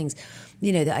 all those things,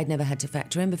 you know, that I'd never had to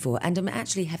factor in before. And I'm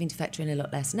actually having to factor in a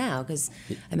lot less now because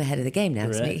I'm ahead of the game now,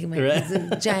 because making my kids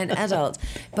a giant adult.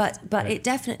 But it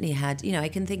definitely had, you know, I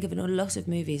can think of a lot of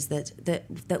movies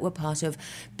that were part of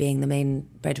being the main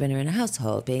breadwinner in a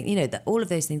household, being, you know, that all of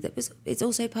those things, it's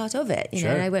also part of it, you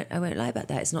know, and I won't lie about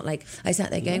that. It's not like I sat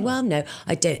there going, well, no,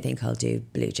 I don't think I'll do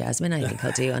Blue Jasmine. I think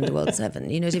I'll do Underworld 7.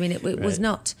 You know what I mean? It was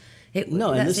not. It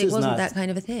wasn't not, that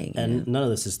kind of a thing. And none of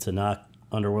this is to knock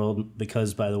Underworld,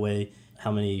 because, by the way,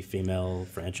 how many female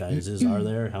franchises are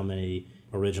there? How many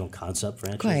original concept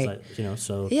franchises? Quite. You know,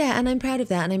 so yeah, and I'm proud of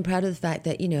that, and I'm proud of the fact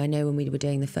that, you know, I know when we were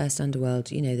doing the first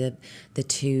Underworld, you know, the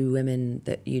two women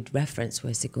that you'd referenced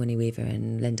were Sigourney Weaver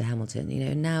and Linda Hamilton. You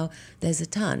know, and now there's a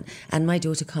ton, and my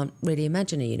daughter can't really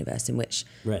imagine a universe in which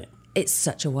it's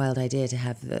such a wild idea to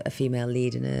have a female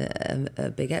lead in a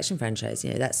big action franchise.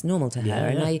 You know, that's normal to her.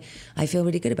 And I feel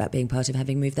really good about being part of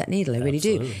having moved that needle. I really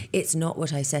do. It's not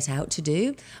what I set out to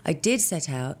do. I did set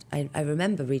out, I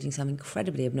remember reading some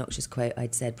incredibly obnoxious quote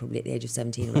I'd said probably at the age of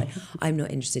 17, like, I'm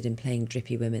not interested in playing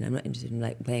drippy women. I'm not interested in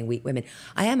like playing weak women.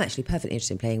 I am actually perfectly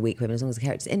interested in playing weak women as long as the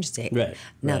character's interesting.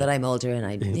 Now that I'm older and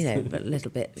I, you know, a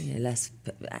little bit, you know, less,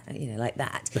 you know, like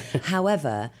that.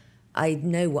 However, I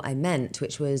know what I meant,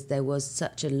 which was there was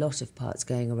such a lot of parts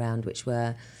going around which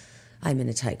were, I'm in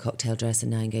a tight cocktail dress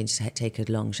and now I'm going to take a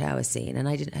long shower scene, and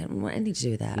I didn't want anything to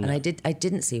do with that. No. And I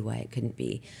didn't see why it couldn't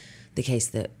be the case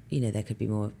that, you know, there could be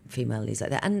more female leads like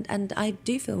that. And I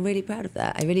do feel really proud of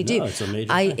that. I really do. It's a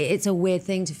major thing. It's a weird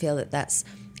thing to feel that that's,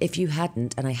 if you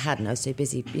hadn't, and I hadn't, I was so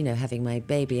busy, you know, having my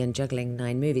baby and juggling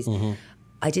 9 movies.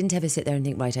 I didn't ever sit there and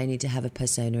think, right, I need to have a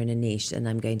persona and a niche and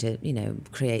I'm going to, you know,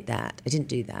 create that. I didn't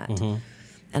do that.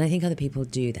 And I think other people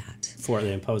do that.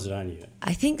 They impose it on you.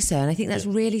 I think so, and I think that's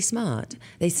really smart.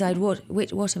 They decide what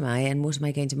am I and what am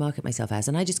I going to market myself as,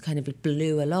 and I just kind of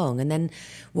blew along. And then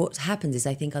what happens is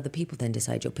I think other people then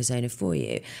decide your persona for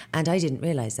you. And I didn't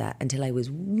realise that until I was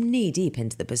knee deep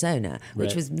into the persona,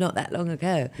 which was not that long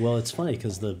ago. Well, it's funny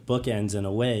because the book ends in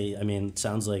a way, I mean, it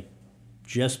sounds like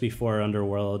just before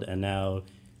Underworld and now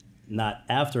not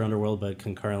after Underworld, but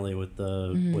concurrently with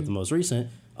the most recent,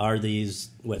 are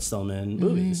these Whit Stillman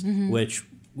movies, which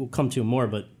we'll come to more.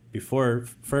 But before,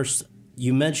 first,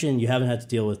 you mentioned you haven't had to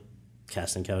deal with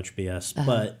casting couch BS,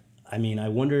 but I mean, I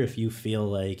wonder if you feel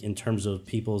like in terms of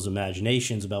people's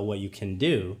imaginations about what you can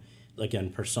do, like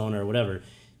in persona or whatever,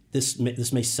 this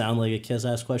may sound like a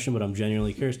kiss-ass question, but I'm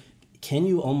genuinely curious. Can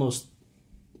you almost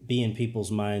be in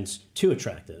people's minds too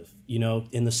attractive, you know,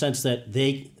 in the sense that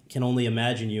they can only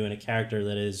imagine you in a character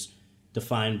that is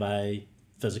defined by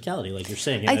physicality, like you're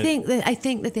saying? I don't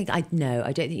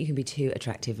think you can be too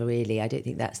attractive, really. I don't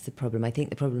think that's the problem. I think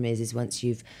the problem is once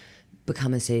you've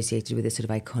become associated with a sort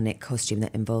of iconic costume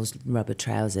that involves rubber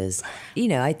trousers, you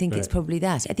know, I think it's probably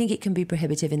that. I think it can be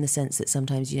prohibitive in the sense that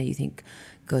sometimes, you know, you think,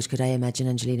 gosh, could I imagine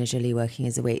Angelina Jolie working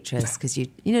as a waitress? Because you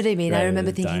know what I mean? I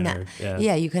remember thinking diner,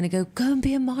 that, you kind of go and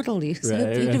be a model. You're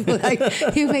so beautiful.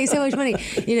 Like, you make so much money.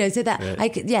 You know, so that,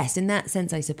 yes, in that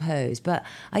sense, I suppose. But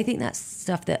I think that's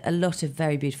stuff that a lot of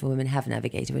very beautiful women have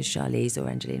navigated, with Charlize or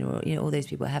Angelina, or, you know, all those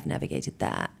people have navigated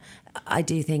that. I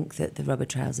do think that the rubber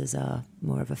trousers are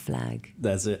more of a flag.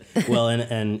 That's it. Well,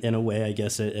 and in a way, I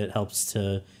guess it helps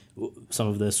to some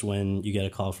of this when you get a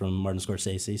call from Martin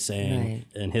Scorsese saying,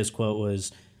 and his quote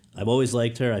was, "I've always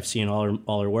liked her. I've seen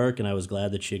all her work, and I was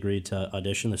glad that she agreed to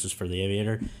audition." This is for The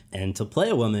Aviator. And to play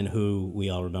a woman who we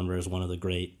all remember as one of the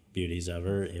great beauties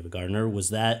ever, Ava Gardner, was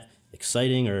that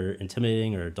exciting or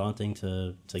intimidating or daunting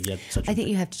to get such I think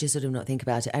you have to just sort of not think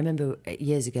about it. I remember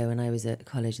years ago when I was at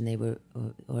college and they were,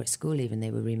 or at school even,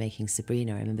 they were remaking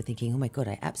Sabrina. I remember thinking, oh my God,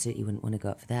 I absolutely wouldn't want to go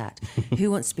up for that.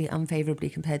 Who wants to be unfavourably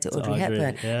compared to Audrey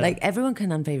Hepburn? Yeah. Like, everyone can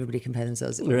unfavourably compare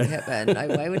themselves to Audrey Hepburn. Like,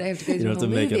 why would I have to go through a whole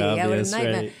movie? Make it obvious, what a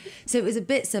nightmare. So it was a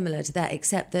bit similar to that,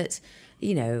 except that,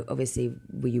 you know, obviously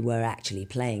you were actually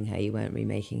playing her, you weren't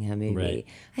remaking her movie. Right.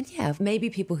 And yeah, maybe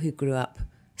people who grew up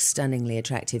stunningly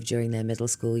attractive during their middle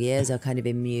school years are kind of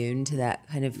immune to that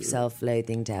kind of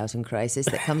self-loathing, doubt and crisis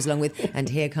that comes along with, and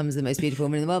here comes the most beautiful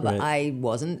woman in the world, but I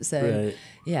wasn't. So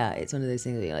yeah, it's one of those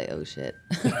things that you're like, oh shit.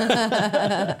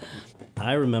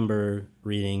 I remember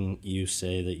reading you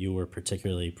say that you were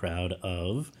particularly proud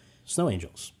of Snow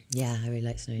Angels. Yeah, I really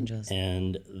like Snow Angels.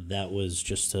 And that was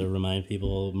just to remind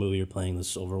people, movie you're playing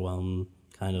this overwhelmed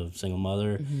kind of single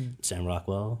mother, Sam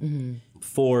Rockwell,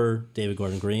 for David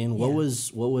Gordon Green. What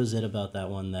was it about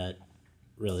that one that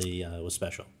really was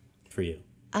special for you?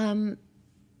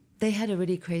 They had a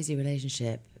really crazy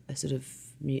relationship, a sort of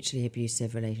mutually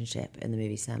abusive relationship in the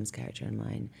movie, Sam's character and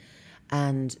mine.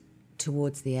 And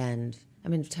towards the end, I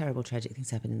mean, terrible, tragic things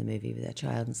happen in the movie with their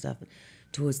child and stuff. But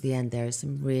towards the end, there are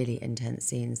some really intense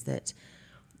scenes that,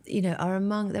 you know, are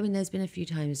among, I mean, there's been a few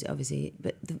times, obviously,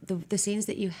 but the scenes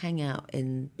that you hang out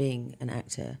in being an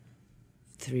actor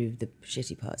through the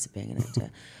shitty parts of being an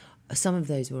actor, some of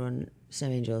those were on Snow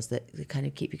Angels that kind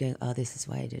of keep you going, oh, this is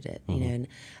why I did it, you know,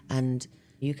 and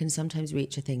you can sometimes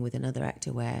reach a thing with another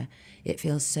actor where it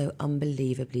feels so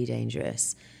unbelievably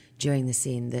dangerous during the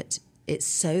scene that it's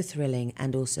so thrilling,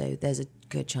 and also there's a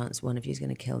good chance one of you is going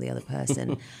to kill the other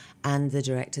person, and the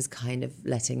director's kind of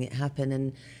letting it happen,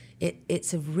 and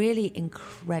it's a really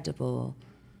incredible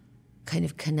kind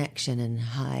of connection and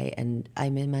high, and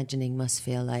I'm imagining must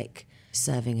feel like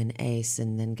serving an ace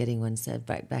and then getting one served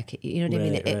back at you. You know what I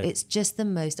mean? It's just the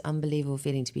most unbelievable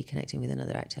feeling to be connecting with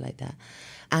another actor like that,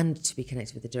 and to be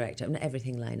connected with the director and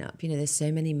everything line up. You know, there's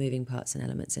so many moving parts and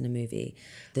elements in a movie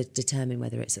that determine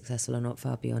whether it's successful or not,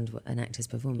 far beyond an actor's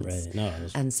performance. Right. No,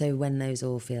 and so when those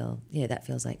all feel, you know, that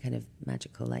feels like kind of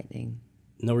magical lightning.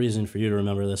 No reason for you to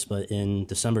remember this, but in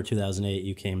December 2008,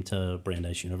 you came to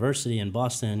Brandeis University in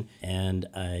Boston, and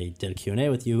I did a Q&A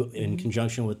with you in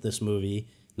conjunction with this movie,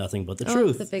 Nothing But the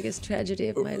Truth. The biggest tragedy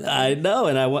of my life. I know,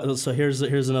 and so here's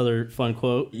another fun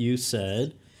quote. You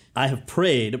said, "I have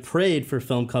prayed for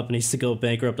film companies to go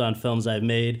bankrupt on films I've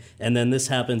made, and then this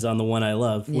happens on the one I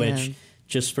love," which,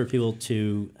 just for people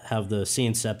to have the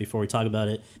scene set before we talk about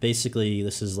it, basically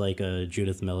this is like a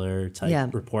Judith Miller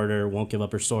type reporter, won't give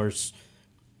up her source,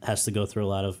 has to go through a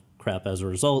lot of crap as a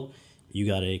result. You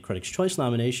got a Critics' Choice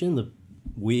nomination.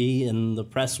 We and the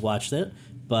press watched it,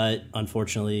 but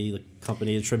unfortunately the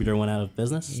company distributor went out of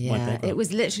business. Yeah, it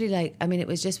was literally like, I mean, it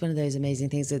was just one of those amazing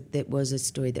things that it was a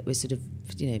story that was sort of,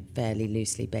 you know, fairly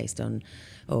loosely based on,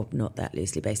 or not that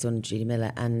loosely based on Judy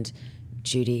Miller. And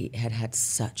Judy had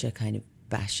such a kind of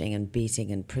bashing and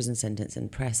beating and prison sentence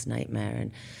and press nightmare,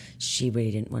 and she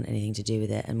really didn't want anything to do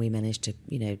with it. And we managed to,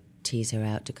 you know, tease her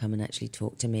out to come and actually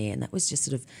talk to me, and that was just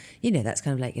sort of, you know, that's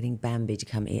kind of like getting Bambi to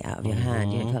come eat out of your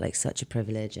hand. You know, it felt like such a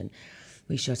privilege. And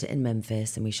we shot it in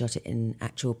Memphis, and we shot it in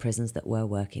actual prisons that were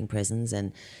working prisons,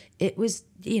 and it was,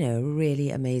 you know, a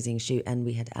really amazing shoot. And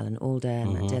we had Alan Alda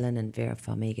and Matt Dillon and Vera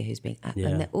Farmiga, who's being,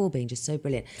 and they're all being just so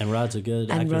brilliant. And Rod's a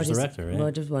good actor's director, right?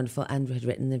 Rod was wonderful and had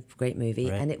written the great movie,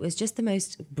 and it was just the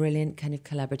most brilliant kind of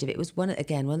collaborative. It was one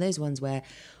of those ones where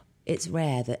it's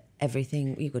rare that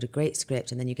everything, you've got a great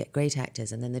script and then you get great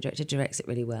actors and then the director directs it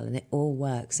really well and it all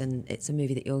works, and it's a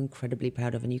movie that you're incredibly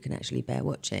proud of and you can actually bear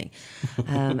watching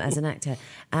as an actor.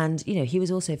 And, you know, he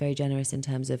was also very generous in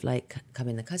terms of like, come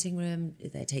in the cutting room,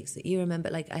 there are takes that you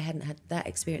remember. Like, I hadn't had that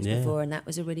experience before, and that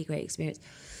was a really great experience.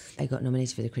 I got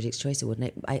nominated for the Critics' Choice Award,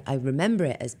 and I remember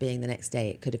it as being the next day.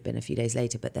 It could have been a few days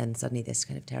later, but then suddenly this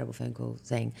kind of terrible phone call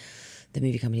saying the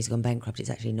movie company's gone bankrupt, it's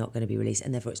actually not going to be released,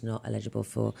 and therefore it's not eligible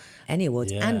for any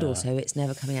awards, and also it's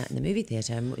never coming out in the movie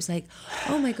theatre. And it was like,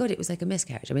 oh my God, it was like a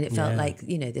miscarriage. I mean, it felt like,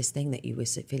 you know, this thing that you were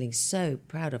feeling so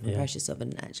proud of and precious of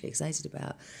and actually excited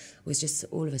about was just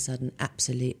all of a sudden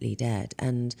absolutely dead.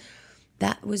 And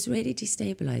that was really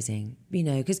destabilising, you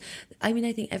know, because, I mean,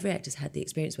 I think every actor's had the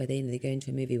experience where they go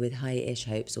into a movie with high-ish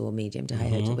hopes or medium to high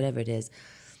hopes or whatever it is,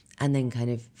 and then kind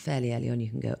of fairly early on you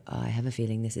can go, oh, I have a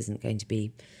feeling this isn't going to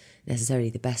be necessarily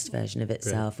the best version of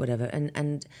itself, whatever.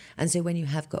 And so when you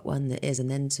have got one that is, and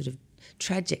then sort of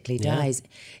tragically dies,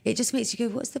 it just makes you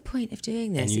go, what's the point of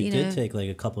doing this? And you did take like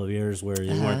a couple of years where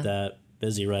you weren't that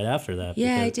busy right after that.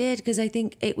 Yeah, I did, because I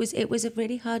think it was a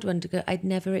really hard one to go. I'd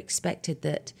never expected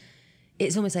that.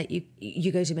 It's almost like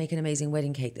you go to make an amazing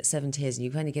wedding cake that's 7 tiers and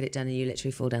you kind of get it done and you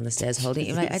literally fall down the stairs holding it.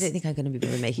 You're like, I don't think I'm going to be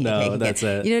able to make a cake. No, that's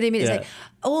it. You know what I mean? It's like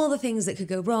all the things that could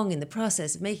go wrong in the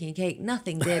process of making a cake,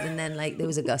 nothing did. And then like there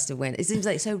was a gust of wind. It seems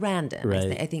like so random,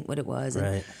 I think what it was.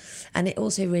 And it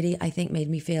also really, I think, made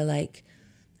me feel like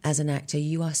as an actor,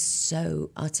 you are so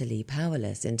utterly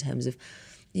powerless in terms of,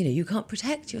 you know, you can't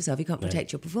protect yourself, you can't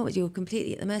protect your performance, you're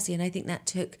completely at the mercy. And I think that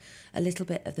took a little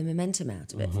bit of the momentum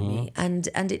out of it for me. And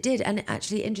it did. And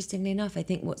actually, interestingly enough, I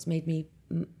think what's made me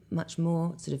much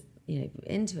more sort of, you know,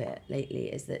 into it lately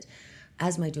is that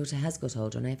as my daughter has got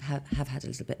older and I have had a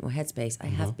little bit more headspace, I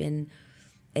have been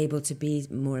able to be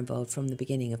more involved from the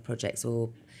beginning of projects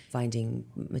or finding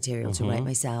material to write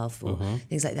myself or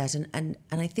things like that. And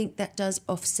I think that does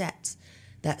offset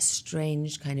that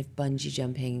strange kind of bungee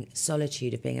jumping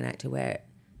solitude of being an actor where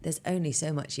there's only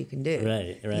so much you can do.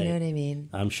 Right. You know what I mean?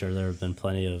 I'm sure there have been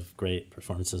plenty of great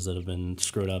performances that have been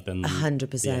screwed up in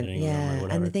 100%. Yeah.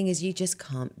 And the thing is, you just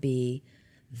can't be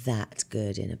that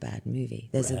good in a bad movie.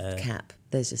 There's a cap.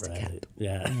 There's just a cap.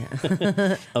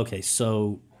 Yeah. Okay,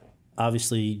 so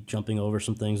obviously jumping over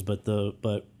some things, but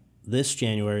this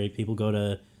January people go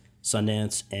to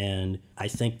Sundance, and I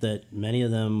think that many of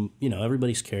them,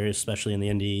 everybody's curious, especially in the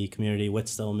indie community. Whit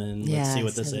Stillman, let's see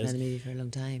what this is. Had a movie for a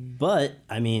long time. But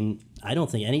I mean, I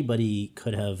don't think anybody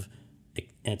could have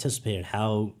anticipated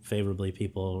how favorably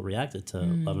people reacted to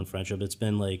Love and Friendship. It's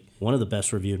been like one of the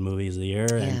best reviewed movies of the year,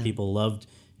 and people loved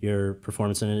your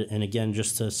performance in it. And again,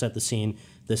 just to set the scene,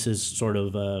 this is sort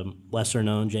of a lesser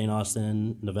known Jane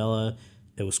Austen novella.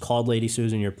 It was called Lady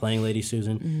Susan. You're playing Lady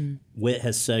Susan. Whit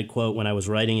has said, quote, when I was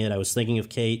writing it, I was thinking of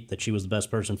Kate, that she was the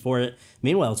best person for it.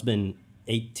 Meanwhile, it's been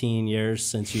 18 years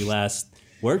since you last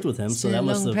worked with him. It's so been that a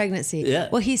must long have pregnancy. Yeah.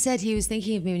 Well, he said he was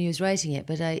thinking of me when he was writing it,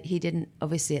 but he didn't.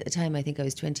 Obviously, at the time, I think I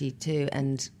was 22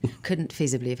 and couldn't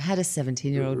feasibly have had a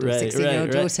 17-year-old or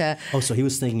 16-year-old daughter. Oh, so he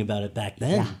was thinking about it back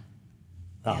then. Yeah.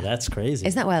 Oh, that's crazy.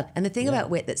 Isn't that wild? And the thing about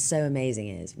Whit that's so amazing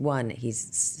is, one,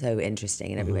 he's so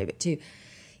interesting in every way, but two,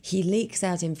 he leaks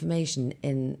out information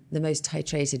in the most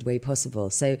titrated way possible.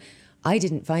 So I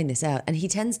didn't find this out. And he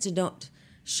tends to not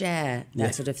share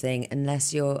that sort of thing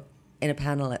unless you're in a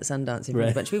panel at Sundance in front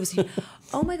of a bunch of people saying,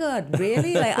 oh my God,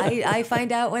 really? Like I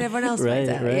find out when everyone else finds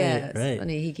out. It's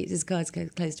funny. He keeps his cards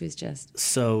close to his chest.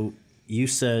 So you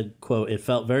said, quote, it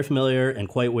felt very familiar and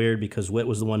quite weird because Whit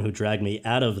was the one who dragged me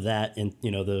out of that in,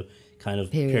 the kind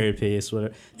of period piece,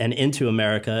 whatever, and into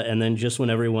America. And then just when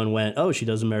everyone went, oh, she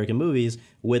does American movies,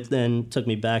 Whit then took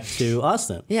me back to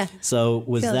Austen. Yeah. So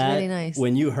was Feels that, really nice.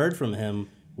 when you heard from him,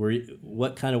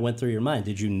 what kind of went through your mind?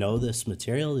 Did you know this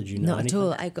material? Did you know anything?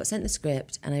 Not at all. I got sent the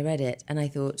script and I read it and I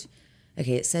thought,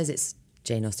 okay, it says it's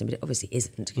Jane Austen, but it obviously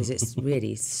isn't because it's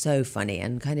really so funny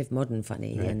and kind of modern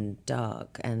funny and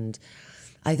dark. And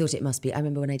I thought it must be. I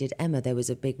remember when I did Emma, there was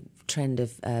a big trend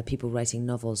of people writing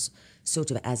novels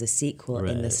sort of as a sequel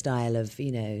in the style of,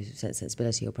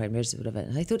 Sensibility or Pride and Prejudice or whatever.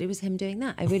 And I thought it was him doing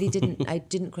that. I really didn't. I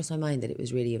didn't cross my mind that it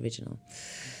was really original.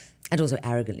 And also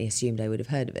arrogantly assumed I would have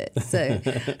heard of it.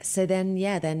 So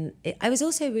then I was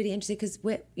also really interested because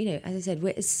Whit, as I said,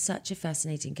 Whit is such a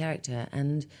fascinating character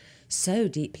and so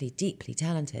deeply, deeply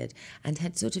talented, and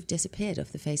had sort of disappeared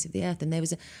off the face of the earth. And there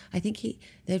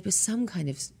was some kind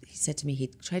of, he said to me, he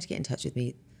tried to get in touch with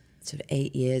me sort of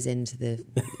 8 years into the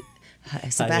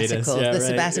sabbatical,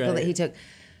 that he took,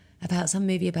 about some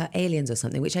movie about aliens or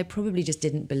something, which I probably just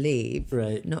didn't believe,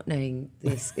 not knowing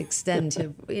the extent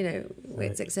of,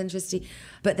 its eccentricity.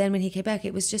 But then when he came back,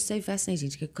 it was just so fascinating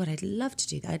to go, God, I'd love to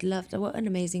do that. What an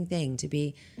amazing thing to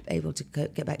be able to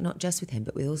get back, not just with him,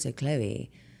 but with also Chloe.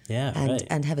 Yeah,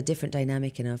 and have a different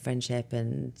dynamic in our friendship.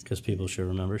 And because people should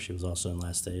remember she was also in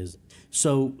Last Days.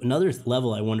 So another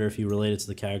level I wonder if you related to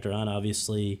the character on,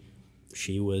 obviously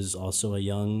she was also a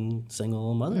young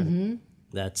single mother.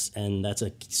 That's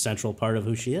a central part of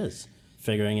who she is,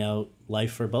 figuring out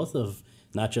life for both of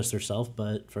not just herself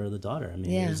but for the daughter. I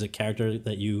mean, is it a character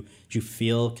that you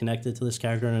feel connected to this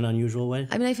character in an unusual way?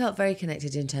 I mean, I felt very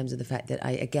connected in terms of the fact that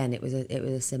it was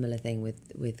a similar thing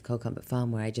with Cold Comfort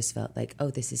Farm, where I just felt like, oh,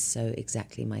 this is so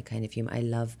exactly my kind of humor. I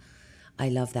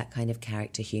love that kind of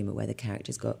character humor where the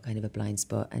character's got kind of a blind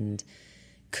spot and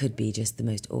could be just the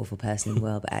most awful person in the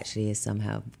world, but actually is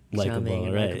somehow charming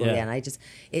and likable. And I just,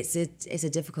 it's a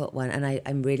difficult one, and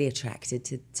I'm really attracted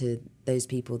to those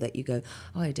people that you go,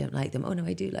 oh, I don't like them. Oh no,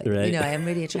 I do like them. I am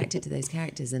really attracted to those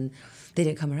characters, and they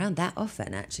don't come around that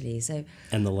often, actually. So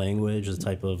and the language, the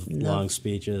type of long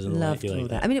speeches, and loved all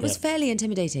that. I mean, it was fairly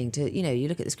intimidating to, you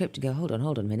look at the script and go, hold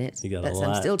on a minute.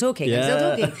 I'm still talking.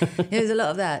 There was a lot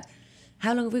of that.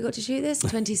 How long have we got to shoot this?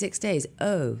 26 days.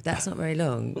 Oh, that's not very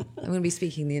long. I'm going to be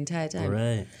speaking the entire time.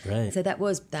 Right. So that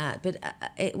was that. But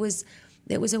it was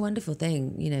a wonderful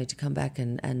thing, to come back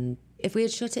and if we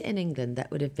had shot it in England, that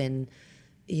would have been,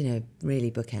 really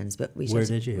bookends. But we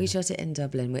shot it in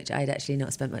Dublin, which I'd actually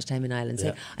not spent much time in Ireland.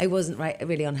 So I wasn't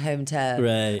really on home turf.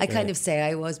 I kind of say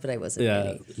I was, but I wasn't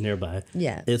really. Nearby.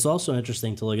 Yeah. It's also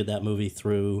interesting to look at that movie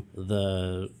through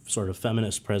the sort of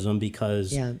feminist prism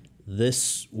because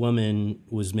this woman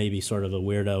was maybe sort of a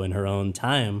weirdo in her own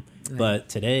time, but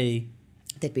today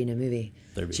there'd be no movie.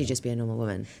 She'd just be a normal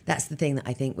woman. That's the thing that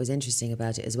I think was interesting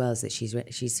about it as well, is that she's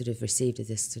sort of received as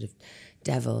this sort of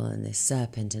devil and this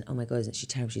serpent, and oh my God, isn't she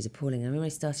terrible? She's appalling. And I remember I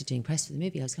started doing press for the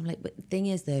movie, I was kind of like, but the thing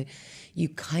is though, you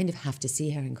kind of have to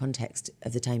see her in context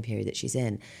of the time period that she's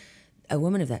in. A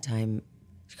woman of that time,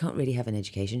 she can't really have an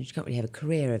education. She can't really have a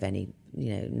career of any,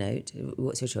 note.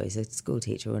 What's your choice? A school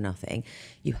teacher or nothing.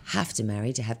 You have to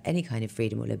marry to have any kind of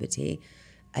freedom or liberty.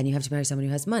 and you have to marry someone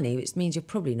who has money, which means you're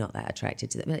probably not that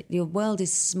attracted to them. Like, your world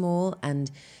is small,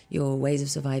 and your ways of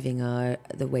surviving are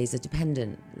the ways a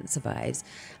dependent survives.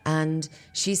 And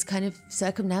she's kind of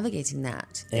circumnavigating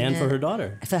that. And for her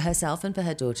daughter. For herself and for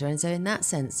her daughter. And so in that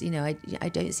sense, you know, I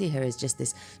don't see her as just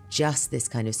this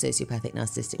kind of sociopathic,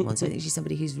 narcissistic monster. I think she's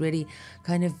somebody who's really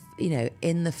kind of, you know,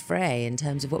 in the fray in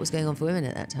terms of what was going on for women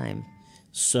at that time.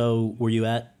 So were you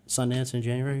at Sundance in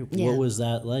January? Yeah. What was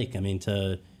that like? I mean,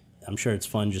 I'm sure it's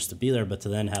fun just to be there, but to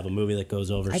then have a movie that goes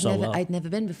over well. I'd never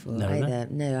been before Never either.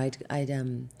 been? No,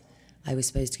 I was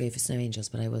supposed to go for Snow Angels,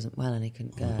 but I wasn't well and I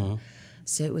couldn't go.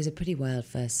 So it was a pretty wild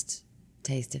first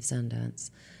taste of Sundance.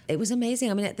 It was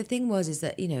amazing. I mean, the thing is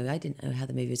that, you know, I didn't know how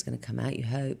the movie was going to come out. I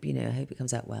hope it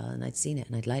comes out well. And I'd seen it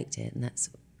and I'd liked it. And that's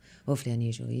awfully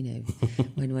unusual, you know,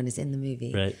 when one is in the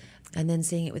movie. Right. And then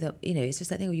seeing it without, you know, it's just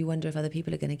that thing where you wonder if other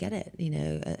people are going to get it, you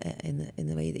know, in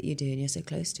the way that you do, and you're so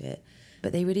close to it.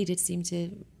 But they really did seem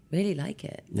to really like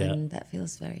it. Yeah. And that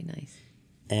feels very nice.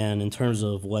 And in terms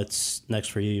of what's next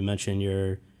for you mentioned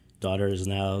your daughter is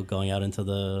now going out into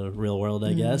the real world,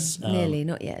 I guess. Nearly,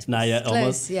 not yet. Not yet, Close,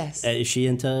 almost. Yes. Is she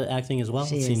into acting as well?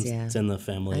 She It is, seems yeah. it's in the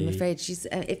family. I'm afraid she's,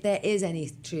 if there is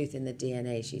any truth in the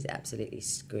DNA, she's absolutely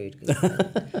screwed, because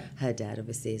her dad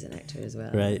obviously is an actor as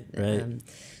well. Right.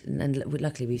 And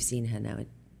luckily we've seen her now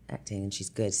acting, and she's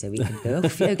good, so we can go,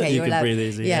 okay, You you're can allowed. breathe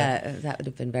easy, Yeah, that would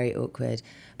have been very awkward.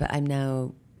 But I'm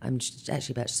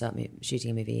actually about to start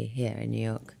shooting a movie here in New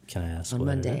York. Can I ask on what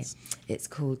Monday? it is? It's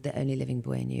called The Only Living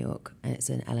Boy in New York, and it's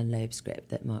an Alan Loeb script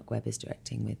that Mark Webb is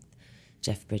directing with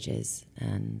Jeff Bridges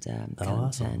and Callum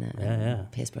awesome. Turner Yeah, and yeah.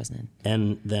 Pierce Brosnan.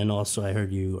 And then also I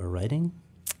heard you are writing?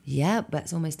 Yeah,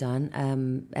 that's almost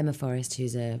done. Emma Forrest,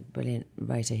 who's a brilliant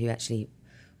writer who actually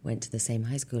went to the same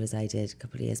high school as I did, a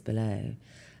couple of years below,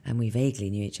 and we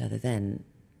vaguely knew each other then,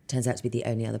 turns out to be the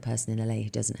only other person in LA who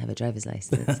doesn't have a driver's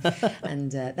license.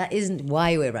 And that isn't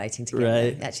why we're writing together. Right.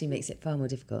 It actually makes it far more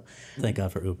difficult. Thank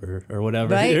God for Uber or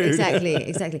whatever. Right,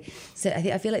 exactly. So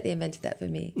I feel like they invented that for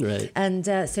me. Right. And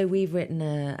so we've written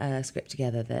a script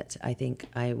together that I think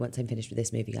once I'm finished with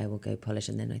this movie, I will go polish,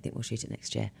 and then I think we'll shoot it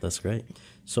next year. That's great.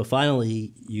 So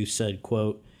finally, you said,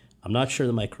 quote, "I'm not sure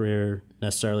that my career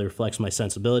necessarily reflects my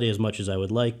sensibility as much as I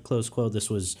would like," close quote. This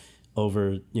was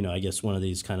over, you know, I guess one of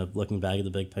these kind of looking back at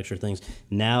the big picture things.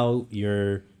 Now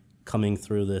you're coming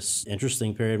through this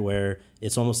interesting period where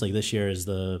it's almost like this year is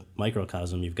the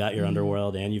microcosm. You've got your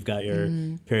underworld and you've got your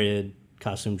period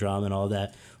costume drama and all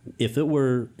that. If it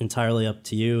were entirely up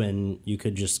to you and you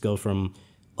could just go from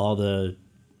all the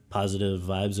positive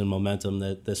vibes and momentum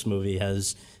that this movie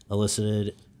has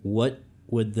elicited, what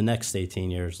would the next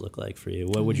 18 years look like for you?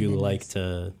 What would you like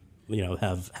to, you know,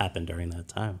 have happen during that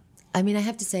time? I mean, I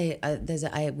have to say,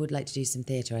 I would like to do some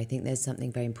theatre. I think there's something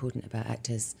very important about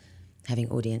actors having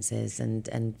audiences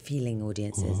and feeling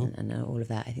audiences and all of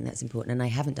that. I think that's important. And I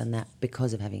haven't done that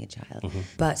because of having a child.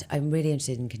 But I'm really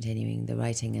interested in continuing the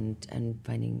writing and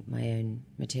finding my own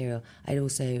material. I'd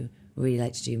also really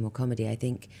like to do more comedy. I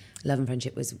think Love and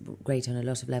Friendship was great on a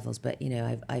lot of levels, but, you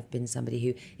know, I've been somebody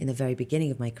who, in the very beginning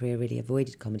of my career, really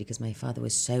avoided comedy because my father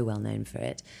was so well known for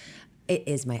it. It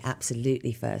is my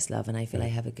absolutely first love, and I feel I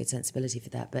have a good sensibility for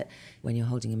that. But when you're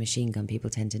holding a machine gun, people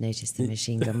tend to notice the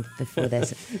machine gun before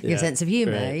there's your sense of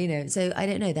humour, right. you know. So I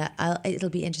don't know that. It'll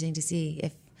be interesting to see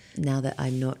if, now that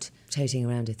I'm not toting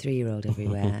around a 3-year-old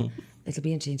everywhere, it'll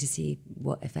be interesting to see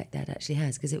what effect that actually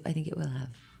has, because I think it will have.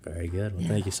 Very good. Well,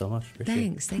 thank you so much. Appreciate it.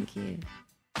 Thanks. Thank you.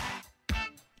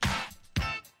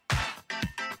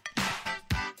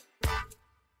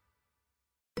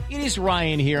 It is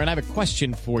Ryan here, and I have a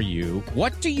question for you.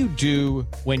 What do you do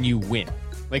when you win?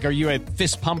 Like, are you a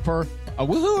fist pumper, a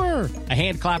woohooer, a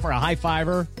hand clapper, a high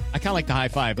fiver? I kind of like the high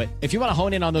five, but if you want to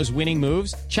hone in on those winning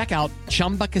moves, check out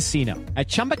Chumba Casino. At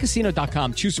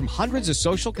ChumbaCasino.com, choose from hundreds of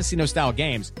social casino-style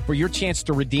games for your chance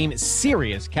to redeem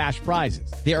serious cash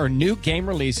prizes. There are new game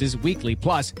releases weekly,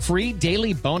 plus free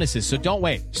daily bonuses. So don't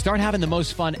wait. Start having the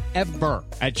most fun ever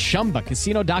at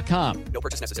ChumbaCasino.com. No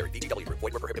purchase necessary. VGW Group.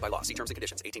 Void where prohibited by law. See terms and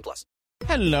conditions. 18+.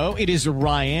 Hello, it is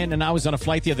Ryan, and I was on a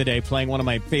flight the other day playing one of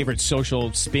my favorite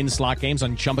social spin slot games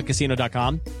on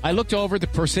ChumbaCasino.com. I looked over at the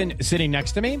person sitting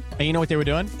next to me, and you know what they were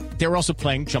doing? They were also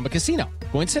playing Chumba Casino.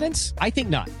 Coincidence? I think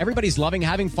not. Everybody's loving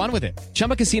having fun with it.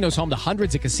 Chumba Casino is home to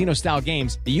hundreds of casino-style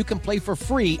games that you can play for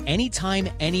free anytime,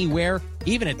 anywhere,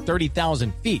 even at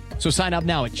 30,000 feet. So sign up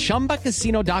now at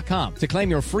ChumbaCasino.com to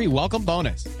claim your free welcome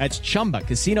bonus. That's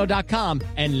ChumbaCasino.com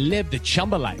and live the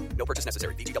Chumba life. No purchase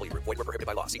necessary. VGW Group. Void where prohibited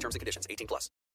by law. See terms and conditions. 18+.